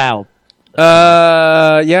really loud?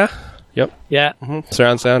 Yeah. Yep. Yeah. Mm-hmm.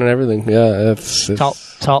 Surround sound and everything. Yeah. It's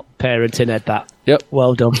Top parenting had that. Yep.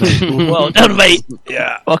 Well done, mate. Well done, mate.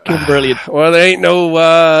 Yeah. Fucking brilliant. Well, there ain't no.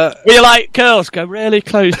 Were you like, girls, go really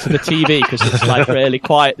close to the TV because it's like really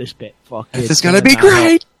quiet this bit. Fucking. This is gonna be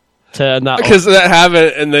great. Turn that. Because that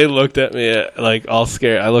happened, and they looked at me like all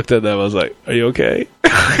scared. I looked at them. I was like, "Are you okay?"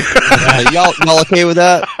 Y'all okay with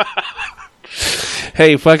that?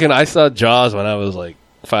 Hey, fucking! I saw Jaws when I was like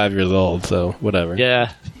 5 years old, so whatever.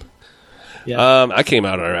 Yeah. I came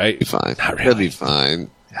out all right. Be fine. Not really. He'll be fine.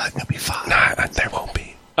 He'll be fine. Nah, there won't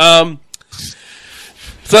be.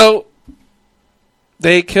 So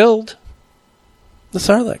they killed the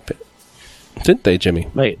Sarlacc pit, didn't they, Jimmy?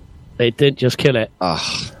 Mate, they didn't just kill it.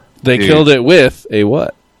 They Dude. killed it with a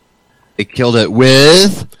what? They killed it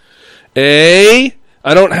with. I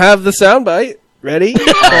don't have the soundbite. Ready?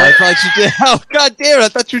 I thought you did. Oh, god damn it. I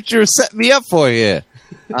thought you were setting me up for you.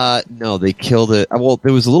 No, they killed it. Well,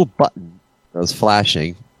 there was a little button that was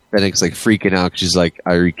flashing. Fennec's like freaking out. She's like,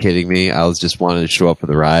 are you kidding me? I was just wanting to show up for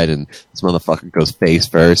the ride, and this motherfucker goes face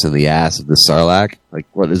first in the ass of the Sarlacc. Like,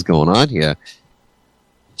 what is going on here?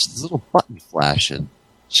 There's a little button flashing.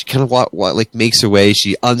 She kind of like makes her way.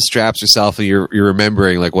 She unstraps herself, and you're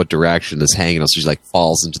remembering like what direction this hanging. So she like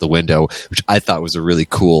falls into the window, which I thought was a really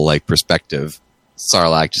cool like perspective.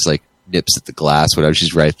 Sarlacc just like nips at the glass, whatever.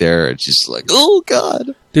 She's right there, and she's like, "Oh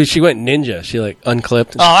god, Dude, she went ninja. She like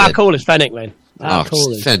unclipped. Oh, how cool is Fennec, man? How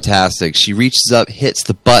cool is fantastic!" She reaches up, hits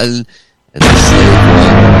the button, and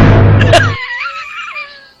the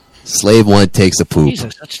slave one takes a poop.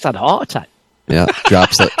 Jesus, I just had a heart attack. Yeah,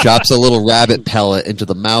 drops a little rabbit pellet into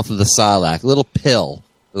the mouth of the Sarlacc. A little pill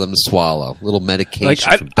for them to swallow. A little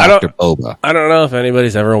medication from Dr. Boba. I don't know if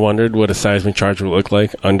anybody's ever wondered what a seismic charge would look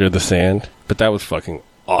like under the sand, but that was fucking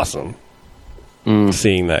awesome.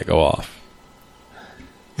 Seeing that go off.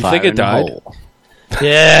 You think it died?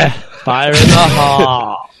 Yeah, fire in the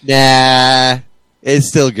heart. Nah, it's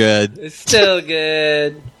still good. It's still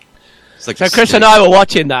good. It's like So Chris and I were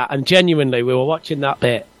watching that, and genuinely, we were watching that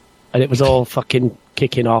bit, and it was all fucking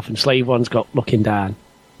kicking off, and Slave One's got looking down.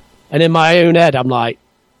 And in my own head, I'm like,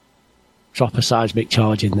 drop a seismic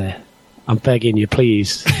charge in there. I'm begging you,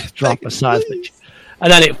 please, drop a seismic. And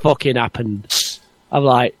then it fucking happened. I'm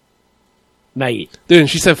like, mate. Dude, and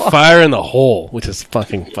she said fire in the hole, which is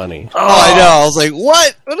fucking funny. Oh, I know. I was like,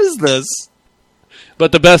 what? What is this?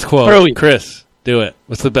 But the best quote, Brilliant. Chris, do it.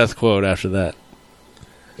 What's the best quote after that?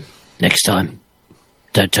 Next time,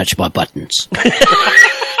 don't touch my buttons.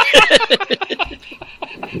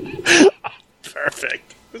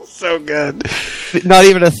 Perfect. It's so good. Not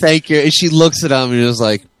even a thank you. And she looks at him and was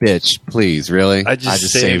like, bitch, please, really? I just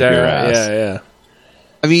saved your her. ass. Yeah.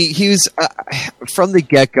 I mean, he was from the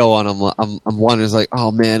get go on. I'm wondering, like,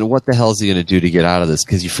 oh man, what the hell is he going to do to get out of this?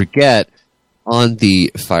 Because you forget on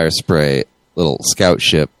the fire spray little scout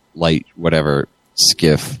ship, light, whatever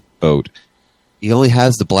skiff boat, he only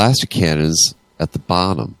has the blaster cannons at the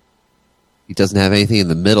bottom. He doesn't have anything in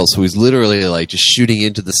the middle, so he's literally like just shooting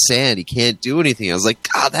into the sand. He can't do anything. I was like,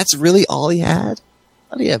 God, that's really all he had. I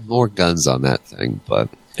thought he had more guns on that thing, but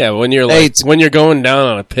Yeah, when you're like when you're going down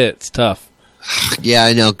on a pit, it's tough. yeah,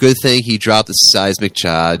 I know. Good thing he dropped the seismic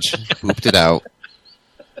charge, pooped it out.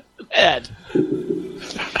 Ed,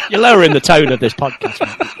 you're lowering the tone of this podcast.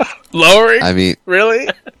 Man. Lowering? I mean, really?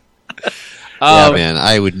 yeah, man,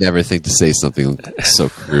 I would never think to say something so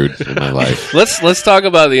crude in my life. Let's talk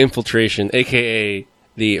about the infiltration, aka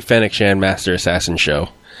the Fennec Shan Master Assassin show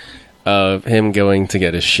of him going to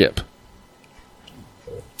get his ship,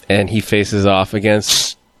 and he faces off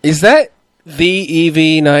against. Is that the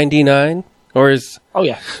EV-99? Or is... Oh,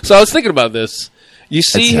 yeah. So I was thinking about this. You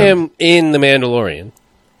see That's him in The Mandalorian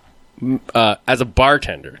as a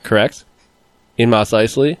bartender, correct? In Mos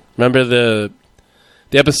Eisley. Remember the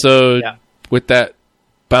episode with that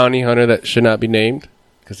bounty hunter that should not be named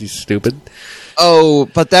because he's stupid? Oh,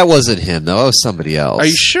 but that wasn't him, though. It was somebody else. Are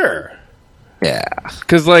you sure? Yeah.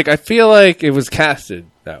 Because, like, I feel like it was casted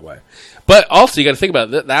that way. But also, you got to think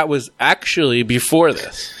about it. That was actually before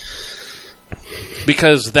this.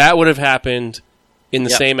 Because that would have happened in the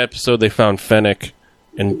same episode they found Fennec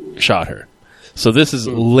and shot her. So this is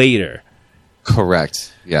later.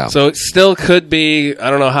 Correct. Yeah. So it still could be, I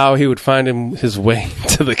don't know how he would find his way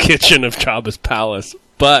to the kitchen of Jabba's palace.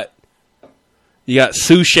 But you got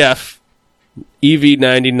sous chef,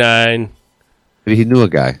 EV-99. Maybe he knew a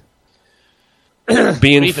guy.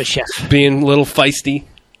 being Reaver chef. Being a little feisty.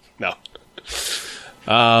 No.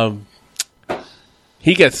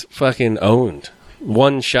 He gets fucking owned.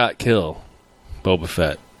 One-shot kill, Boba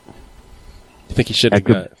Fett. I think he should have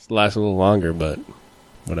lasted a little longer, but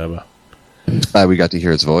whatever. Glad we got to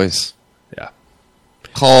hear his voice. Yeah.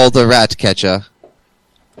 Call the rat catcher.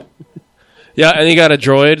 Yeah, and you got a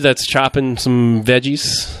droid that's chopping some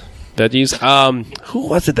veggies. Who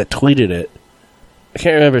was it that tweeted it? I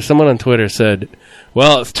can't remember. Someone on Twitter said,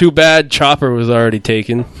 well, it's too bad Chopper was already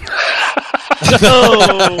taken.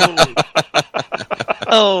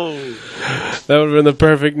 Oh. That would have been the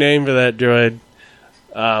perfect name for that droid.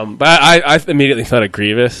 But I immediately thought of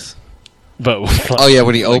Grievous. But oh yeah,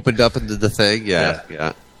 when he opened up into the thing,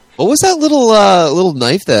 yeah. What was that little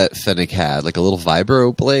knife that Fennec had? Like a little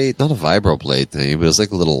vibro blade? Not a vibro blade thing, but it was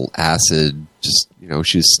like a little acid. Just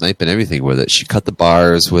she was sniping everything with it. She cut the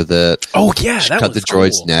bars with it. Oh yeah, she that cut was the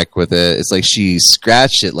droid's cool. neck with it. It's like she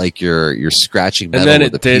scratched it like you're scratching metal and then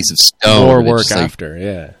with it a did piece of stone. more and it work just, after,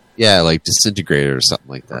 yeah. Yeah, like disintegrated or something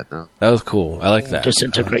like that. No, that was cool. I like that.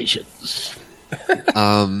 Disintegration.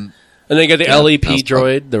 And then you got the LEP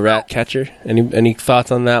droid, the rat catcher. Any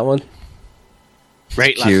thoughts on that one?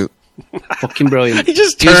 Great, cute. Fucking brilliant. He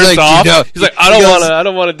just turns off. He's like, I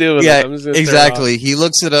don't want to deal with it. I'm just gonna turn exactly. off. He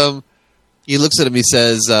looks at him. He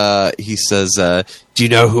says, do you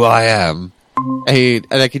know who I am? And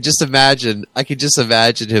I could just imagine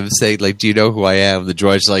him saying, like, do you know who I am? The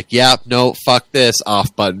droid's like, yeah, no, fuck this,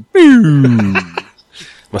 off button.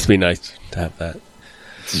 Must be nice to have that.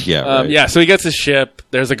 Yeah, right. Yeah, so he gets his ship.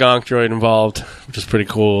 There's a Gonk droid involved, which is pretty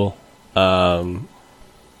cool. And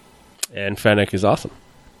Fennec is awesome.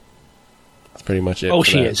 That's pretty much it. Oh, for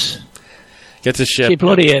she that. is. Gets his ship. She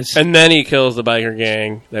bloody is. And then he kills the biker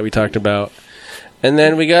gang that we talked about. And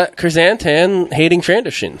then we got Chrysanthemum hating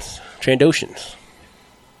Trandoshans.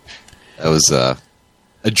 That was a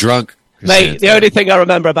drunk. Mate, the only thing I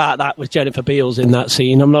remember about that was Jennifer Beals in that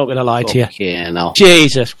scene. I'm not going to lie to you. Yeah, no.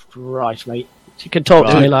 Jesus Christ, mate. She can talk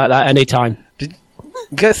to me like that anytime. You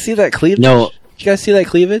guys see that cleavage? No. Did you guys see that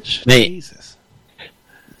cleavage? Mate. Jesus.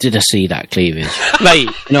 Did I see that cleavage? Mate.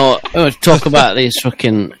 Talk about these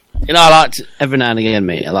fucking... I like to, every now and again,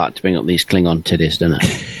 mate, I like to bring up these Klingon titties, don't I?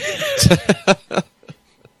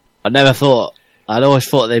 I'd always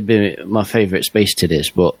thought they'd be my favourite space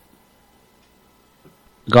titties, but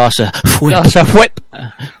Garza Whip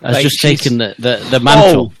has just taken the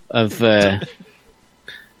mantle of top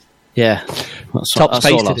that's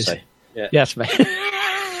space all I'll titties. say. Yeah. Yes, mate.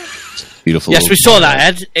 Beautiful. Yes, we saw that,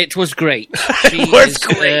 Ed. It was great. It was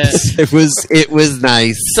great. It was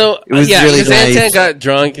nice. So it was really Chrysanthemum nice. got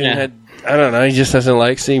drunk and had, I don't know, he just doesn't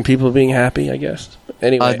like seeing people being happy, I guess.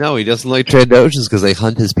 Anyway. No, he doesn't like Trandoshans because they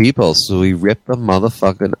hunt his people, so he ripped the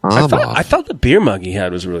motherfucking arm off. I thought the beer mug he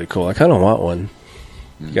had was really cool. I kind of want one.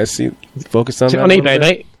 You guys focus on Is it that? on a little eBay, bit?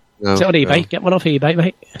 mate? No, Is it on eBay? no. Get one off eBay,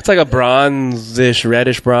 mate. It's like a bronze-ish,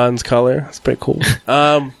 reddish bronze color. It's pretty cool.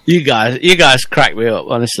 You guys crack me up,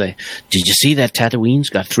 honestly. Did you see that Tatooine's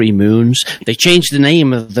got 3 moons? They changed the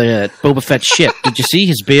name of the Boba Fett ship. Did you see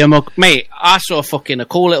his beer mug? Mate, I saw a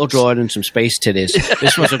cool little droid and some space titties.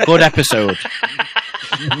 This was a good episode.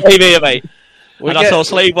 Hey, mate. And I get- saw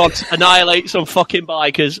Slave wants to annihilate some fucking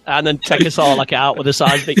bikers and then take us all like out with a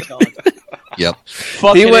seismic card. Yep.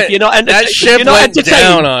 Fucking, He went, if you're not, that if ship you're not went entertained,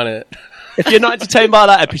 down on it. if you're not entertained by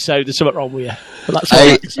that episode, there's something wrong with you. But that's all I I-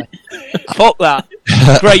 have to say. Fuck that.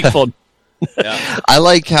 Great fun. I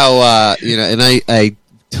like how and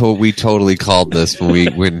we totally called this when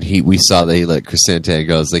we saw that he let Chrysanthemum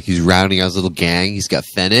go. It's like he's rounding out his little gang. He's got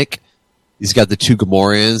Fennec. He's got the 2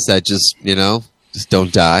 Gamorreans that just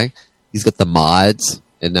don't die. He's got the mods,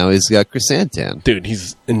 and now he's got Chrysanthemum. Dude,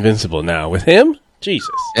 he's invincible now. With him? Jesus.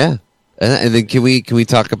 Yeah. And then can we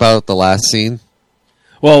talk about the last scene?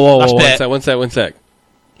 Whoa, Last bit. one sec.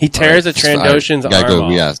 He tears a All right, Trandoshan's you gotta arm go,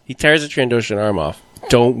 off. yeah. He tears a Trandoshan arm off.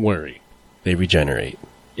 Don't worry. they regenerate.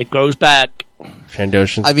 It grows back.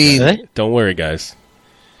 Trandoshan. I mean, don't worry, guys.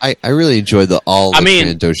 I really enjoyed the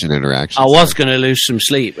Trandoshan interactions. I was going to lose some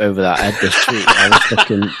sleep over that Ed this tweet. I was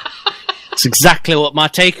thinking, it's exactly what my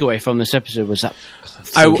takeaway from this episode was. That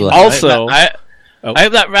I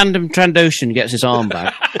hope that random Trandoshan gets his arm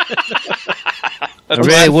back. I'm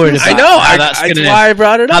really worried about I know. that's why I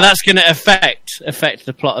brought it how up. that's going to affect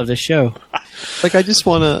the plot of the show. Like, I just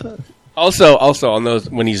want to. Also, on those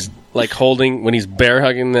when he's when he's bear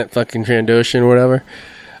hugging that fucking Trandoshan or whatever,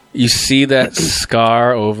 you see that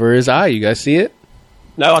scar over his eye. You guys see it?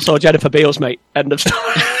 No, I saw Jennifer Beals, mate. End of story.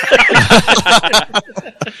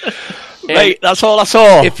 Mate, that's all I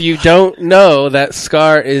saw. If you don't know, that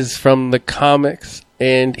scar is from the comics,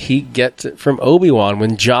 and he gets it from Obi-Wan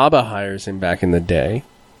when Jabba hires him back in the day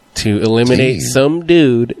to eliminate some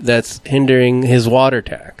dude that's hindering his water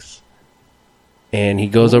tax. And he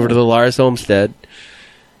goes over to the Lars homestead,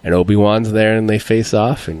 and Obi-Wan's there, and they face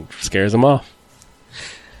off and scares him off.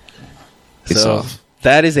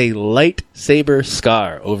 That is a lightsaber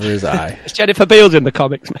scar over his eye. It's Jennifer Beals in the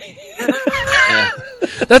comics, mate.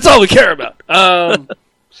 That's all we care about.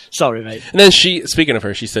 Sorry, mate. And then speaking of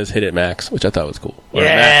her, she says, "Hit it, Max," which I thought was cool. Or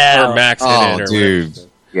Yeah. Max hit Oh, it. Or dude.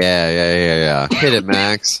 Yeah. Hit it,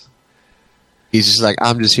 Max. He's just like,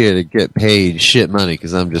 I'm just here to get paid shit money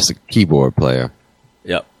because I'm just a keyboard player.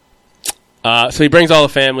 Yep. So he brings all the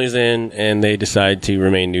families in, and they decide to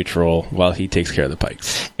remain neutral while he takes care of the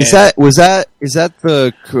Pikes. Is that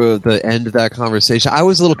the end of that conversation? I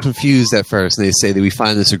was a little confused at first, and they say that we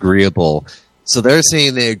find this agreeable. So they're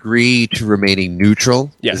saying they agree to remaining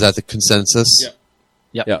neutral. Yes. Is that the consensus?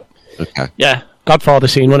 Yep. Okay. Yeah, Godfather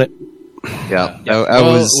scene, wasn't it? Yeah.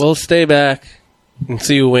 We'll stay back and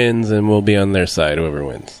see who wins, and we'll be on their side, whoever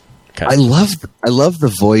wins. I love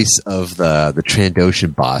the voice of the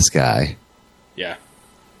Trandoshan boss guy. Yeah.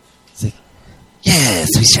 It's like, yes,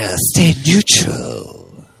 we shall stay neutral.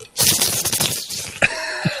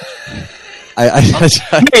 Hey,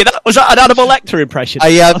 was that an Hannibal Lecter impression?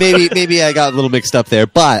 Yeah, maybe I got a little mixed up there,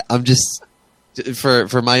 but I'm just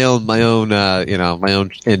for my own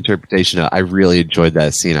interpretation. I really enjoyed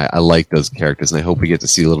that scene. I like those characters, and I hope we get to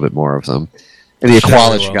see a little bit more of them. And the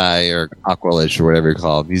Aqualish guy or Aqualish or whatever you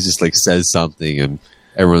call him, he's just like says something, and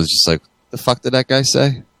everyone's just like, "The fuck did that guy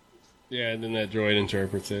say?" Yeah, and then that droid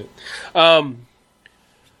interprets it.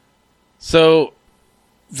 So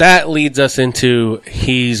that leads us into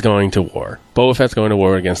he's going to war. Boba Fett's going to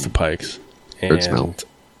war against the Pikes. And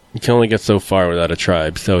he can only get so far without a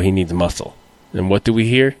tribe, so he needs muscle. And what do we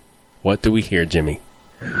hear? What do we hear, Jimmy?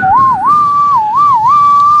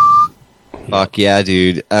 Fuck yeah,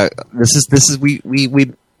 dude! This is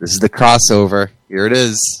the crossover. Here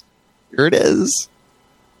it is.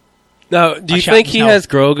 Now, do you think he has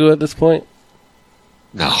Grogu at this point?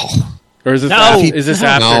 No. Or is this is this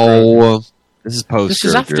after? No. This is post. This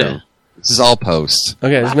is after. This is all post.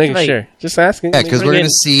 Okay, just making sure. Just asking. Yeah, because we're going to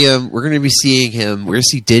see him. We're going to be seeing him. We're going to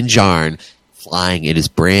see Din Djarin flying in his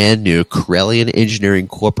brand new Corellian Engineering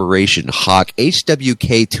Corporation Hawk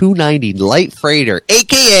HWK 290 light freighter,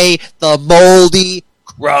 aka the Moldy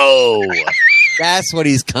Crow. That's what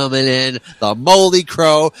he's coming in. The Moldy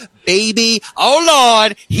Crow, baby. Oh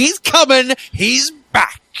Lord, he's coming. He's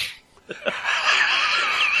back.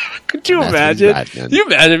 Could you imagine? Can you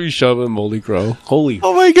imagine if you show up with Moldy Crow? Holy!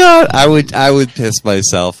 Oh my god! I would piss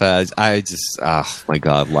myself. I just, oh my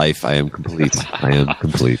god, life. I am complete.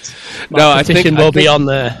 No, I think will be on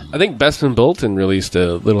there. I think Bespin Bolton released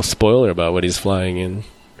a little spoiler about what he's flying in,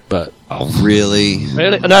 but really?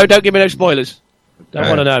 No, don't give me no spoilers. Don't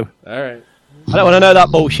want to know. All right. I don't want to know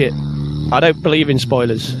that bullshit. I don't believe in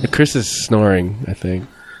spoilers. Chris is snoring, I think.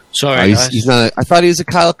 Sorry, he's not. I thought he was a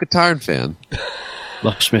Kyle Katarn fan.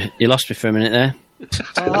 Lost me. You lost me for a minute there.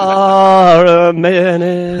 A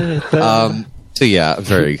minute. So yeah,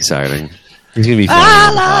 very exciting. He's gonna be fun.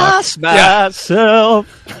 I lost myself.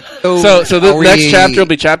 So the next chapter will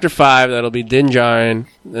be chapter 5. That'll be Din Djarin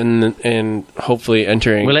and hopefully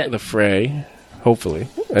entering the fray. Hopefully,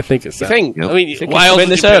 I think it's that. I mean, why else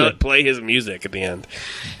would you play his music at the end?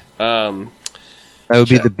 That would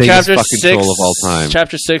be the biggest fucking troll of all time.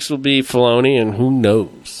 Chapter 6 will be Filoni, and who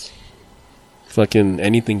knows? Fucking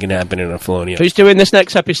anything can happen in a Filoni. Who's doing this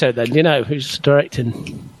next episode then? Do you know who's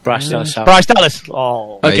directing? Bryce Dallas. Bryce Dallas.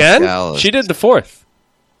 Oh, again? Dallas. She did the 4th.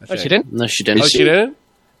 No, she didn't. No, she didn't. Oh, she didn't?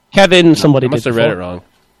 Kevin, somebody I must did have read it wrong.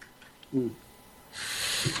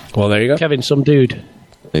 Well, there you go. Kevin, some dude.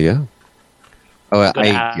 Yeah. Oh,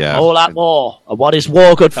 yeah. All that war. And what is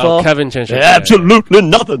war good for? Oh, Kevin changed it. Absolutely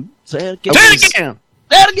nothing. Say it again.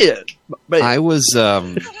 I was.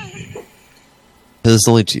 There's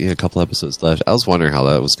only a couple episodes left. I was wondering how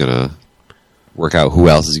that was gonna work out who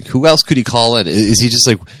else could he call in? Is he just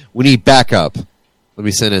like, we need backup? Let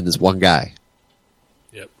me send in this one guy.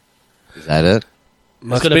 Yep. Is that it? It's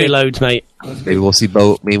going to be loads, mate. Maybe we'll see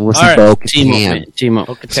Bo. Maybe we'll see All right. Bo. Team up.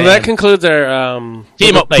 So that concludes our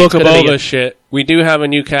Team up, mate. Book of It's gonna be Boba good. shit. We do have a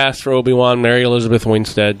new cast for Obi-Wan, Mary Elizabeth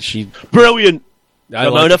Winstead. Brilliant. I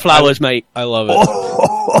Ramona Flowers, mate. I love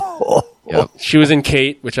it. Yep. She was in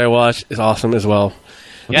Kate, which I watched. Is awesome as well.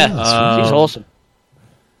 Yeah, she's awesome.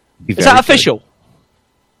 Be Is very that good. official?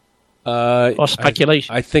 Or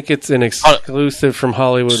speculation? I think it's an exclusive from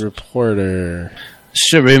Hollywood Reporter. It's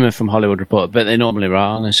just a rumor from Hollywood Reporter, but they normally are,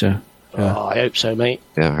 aren't they? So Oh, I hope so, mate.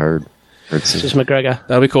 Yeah, heard. This is McGregor.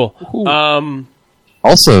 That'll be cool.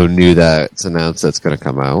 Also knew that it's announced that's going to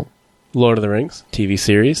come out. Lord of the Rings TV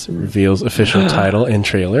series reveals official title and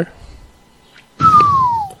trailer.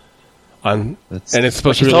 And it's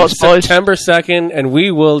supposed to release September 2nd, and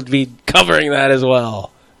we will be covering that as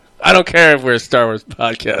well. I don't care if we're a Star Wars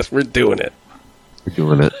podcast. We're doing it. We're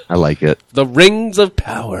doing it. I like it. The Rings of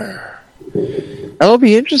Power. That'll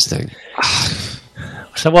be interesting.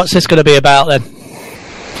 So what's this going to be about then?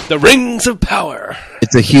 The Rings of Power.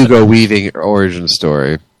 It's a Hugo Weaving origin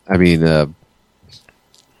story. I mean,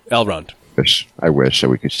 Elrond. I wish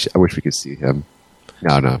we could see him.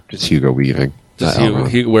 No, just Hugo Weaving. Just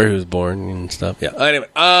where he was born and stuff. Yeah. Anyway,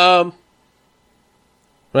 am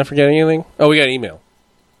I forgetting anything? Oh, we got an email.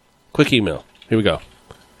 Quick email. Here we go.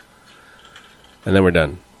 And then we're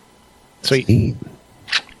done. Sweet.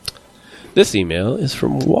 This email is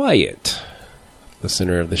from Wyatt,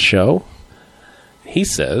 listener of the show. He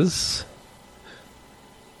says,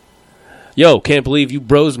 "Yo, can't believe you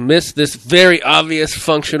bros missed this very obvious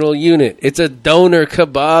functional unit. It's a donor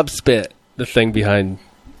kebab spit." The thing behind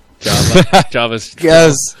Java's.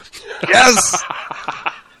 Yes.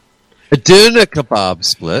 A doner kebab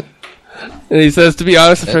split. And he says, to be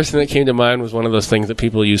honest, the first thing that came to mind was one of those things that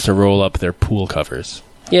people use to roll up their pool covers.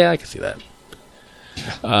 Yeah, I can see that.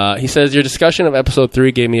 He says, your discussion of episode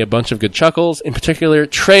 3 gave me a bunch of good chuckles. In particular,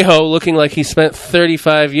 Trejo looking like he spent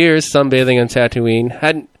 35 years sunbathing on Tatooine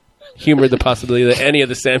hadn't humored the possibility that any of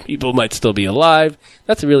the Sand people might still be alive.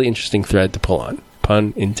 That's a really interesting thread to pull on.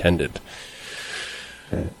 Pun intended.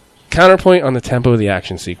 Counterpoint on the tempo of the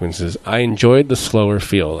action sequences. I enjoyed the slower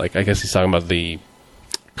feel. Like, I guess he's talking about the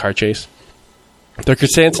car chase. The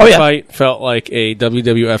Krasanti fight felt like a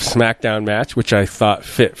WWF SmackDown match, which I thought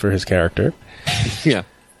fit for his character. Yeah.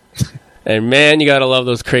 And man, you gotta love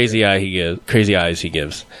those crazy eyes he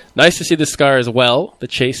gives. Nice to see the scar as well. The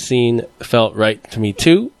chase scene felt right to me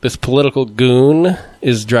too. This political goon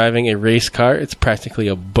is driving a race car. It's practically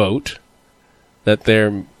a boat. That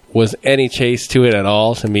there was any chase to it at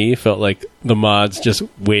all, to me, felt like the mods just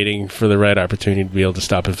waiting for the right opportunity to be able to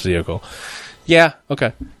stop his vehicle. Yeah,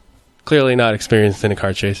 okay. Clearly not experienced in a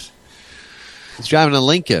car chase. He's driving a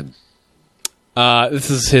Lincoln. This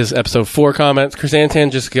is his episode 4 comments. Chrysanthemum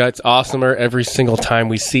just gets awesomer every single time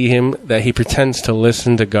we see him. That he pretends to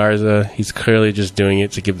listen to Garza. He's clearly just doing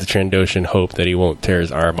it to give the Trandoshan hope that he won't tear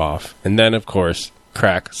his arm off. And then, of course,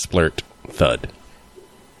 crack, splurt, thud.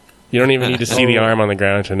 You don't even need to see the arm on the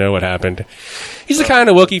ground to know what happened. He's the kind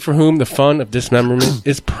of Wookiee for whom the fun of dismemberment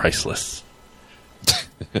is priceless.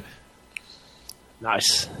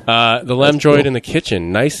 Nice. The Lem droid in the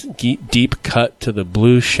kitchen. Nice deep cut to the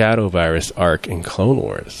blue shadow virus arc in Clone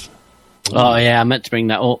Wars. Oh, yeah, I meant to bring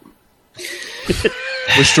that up.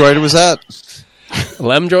 Which droid was that?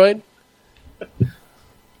 Lem droid?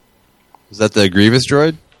 Was that the Grievous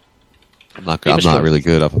droid? I'm not really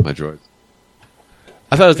good up with my droids.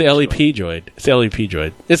 I thought it was the LEP droid. It's the LEP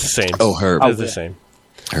droid. It's the same. Oh, Herb. It's the same.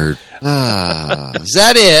 Herb. Is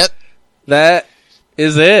that it? That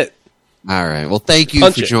is it. All right. Well, thank you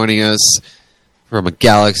for joining us from a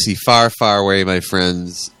galaxy far, far away, my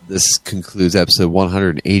friends. This concludes episode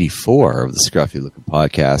 184 of the Scruffy Looking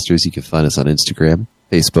Podcasters. You can find us on Instagram,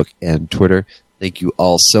 Facebook, and Twitter. Thank you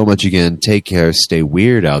all so much again. Take care. Stay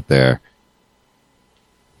weird out there.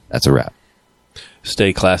 That's a wrap.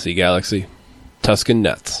 Stay classy, Galaxy. Tuscan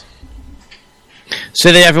nuts.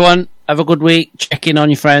 So there, everyone. Have a good week. Check in on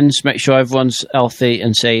your friends. Make sure everyone's healthy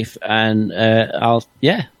and safe. And I'll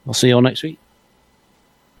see you all next week.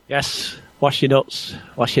 Yes. Wash your nuts.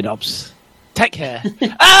 Wash your knobs. Take care.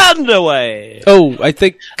 And away. Oh, I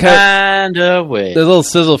think and away. There's a little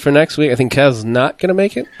sizzle for next week. I think Kaz's not going to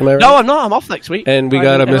make it. Am I right? No, I'm not. I'm off next week. And we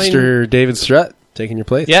got a Mr. David Strutt taking your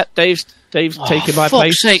place. Yeah, Dave's taking my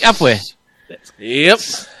place. Fuck's sake, have we? Yep.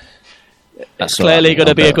 It's clearly going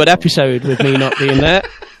to be a good episode with me not being there.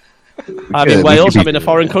 I'm in Wales. I'm in a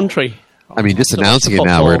foreign country. I mean, just announcing it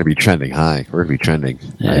now, we're going to be trending high. We're going to be trending.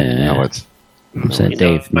 Yeah. I know it. So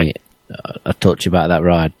Dave, mate. I'll talk to you about that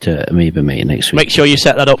ride to Amoeba Meet next week. Make sure you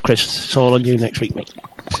set that up, Chris. It's all on you next week, mate.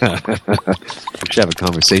 We should have a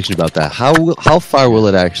conversation about that. How far will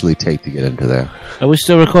it actually take to get into there? Are we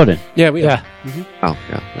still recording? Yeah, we are. Oh,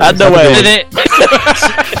 yeah. And the way. Did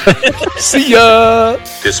it? See ya.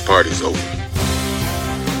 This party's over.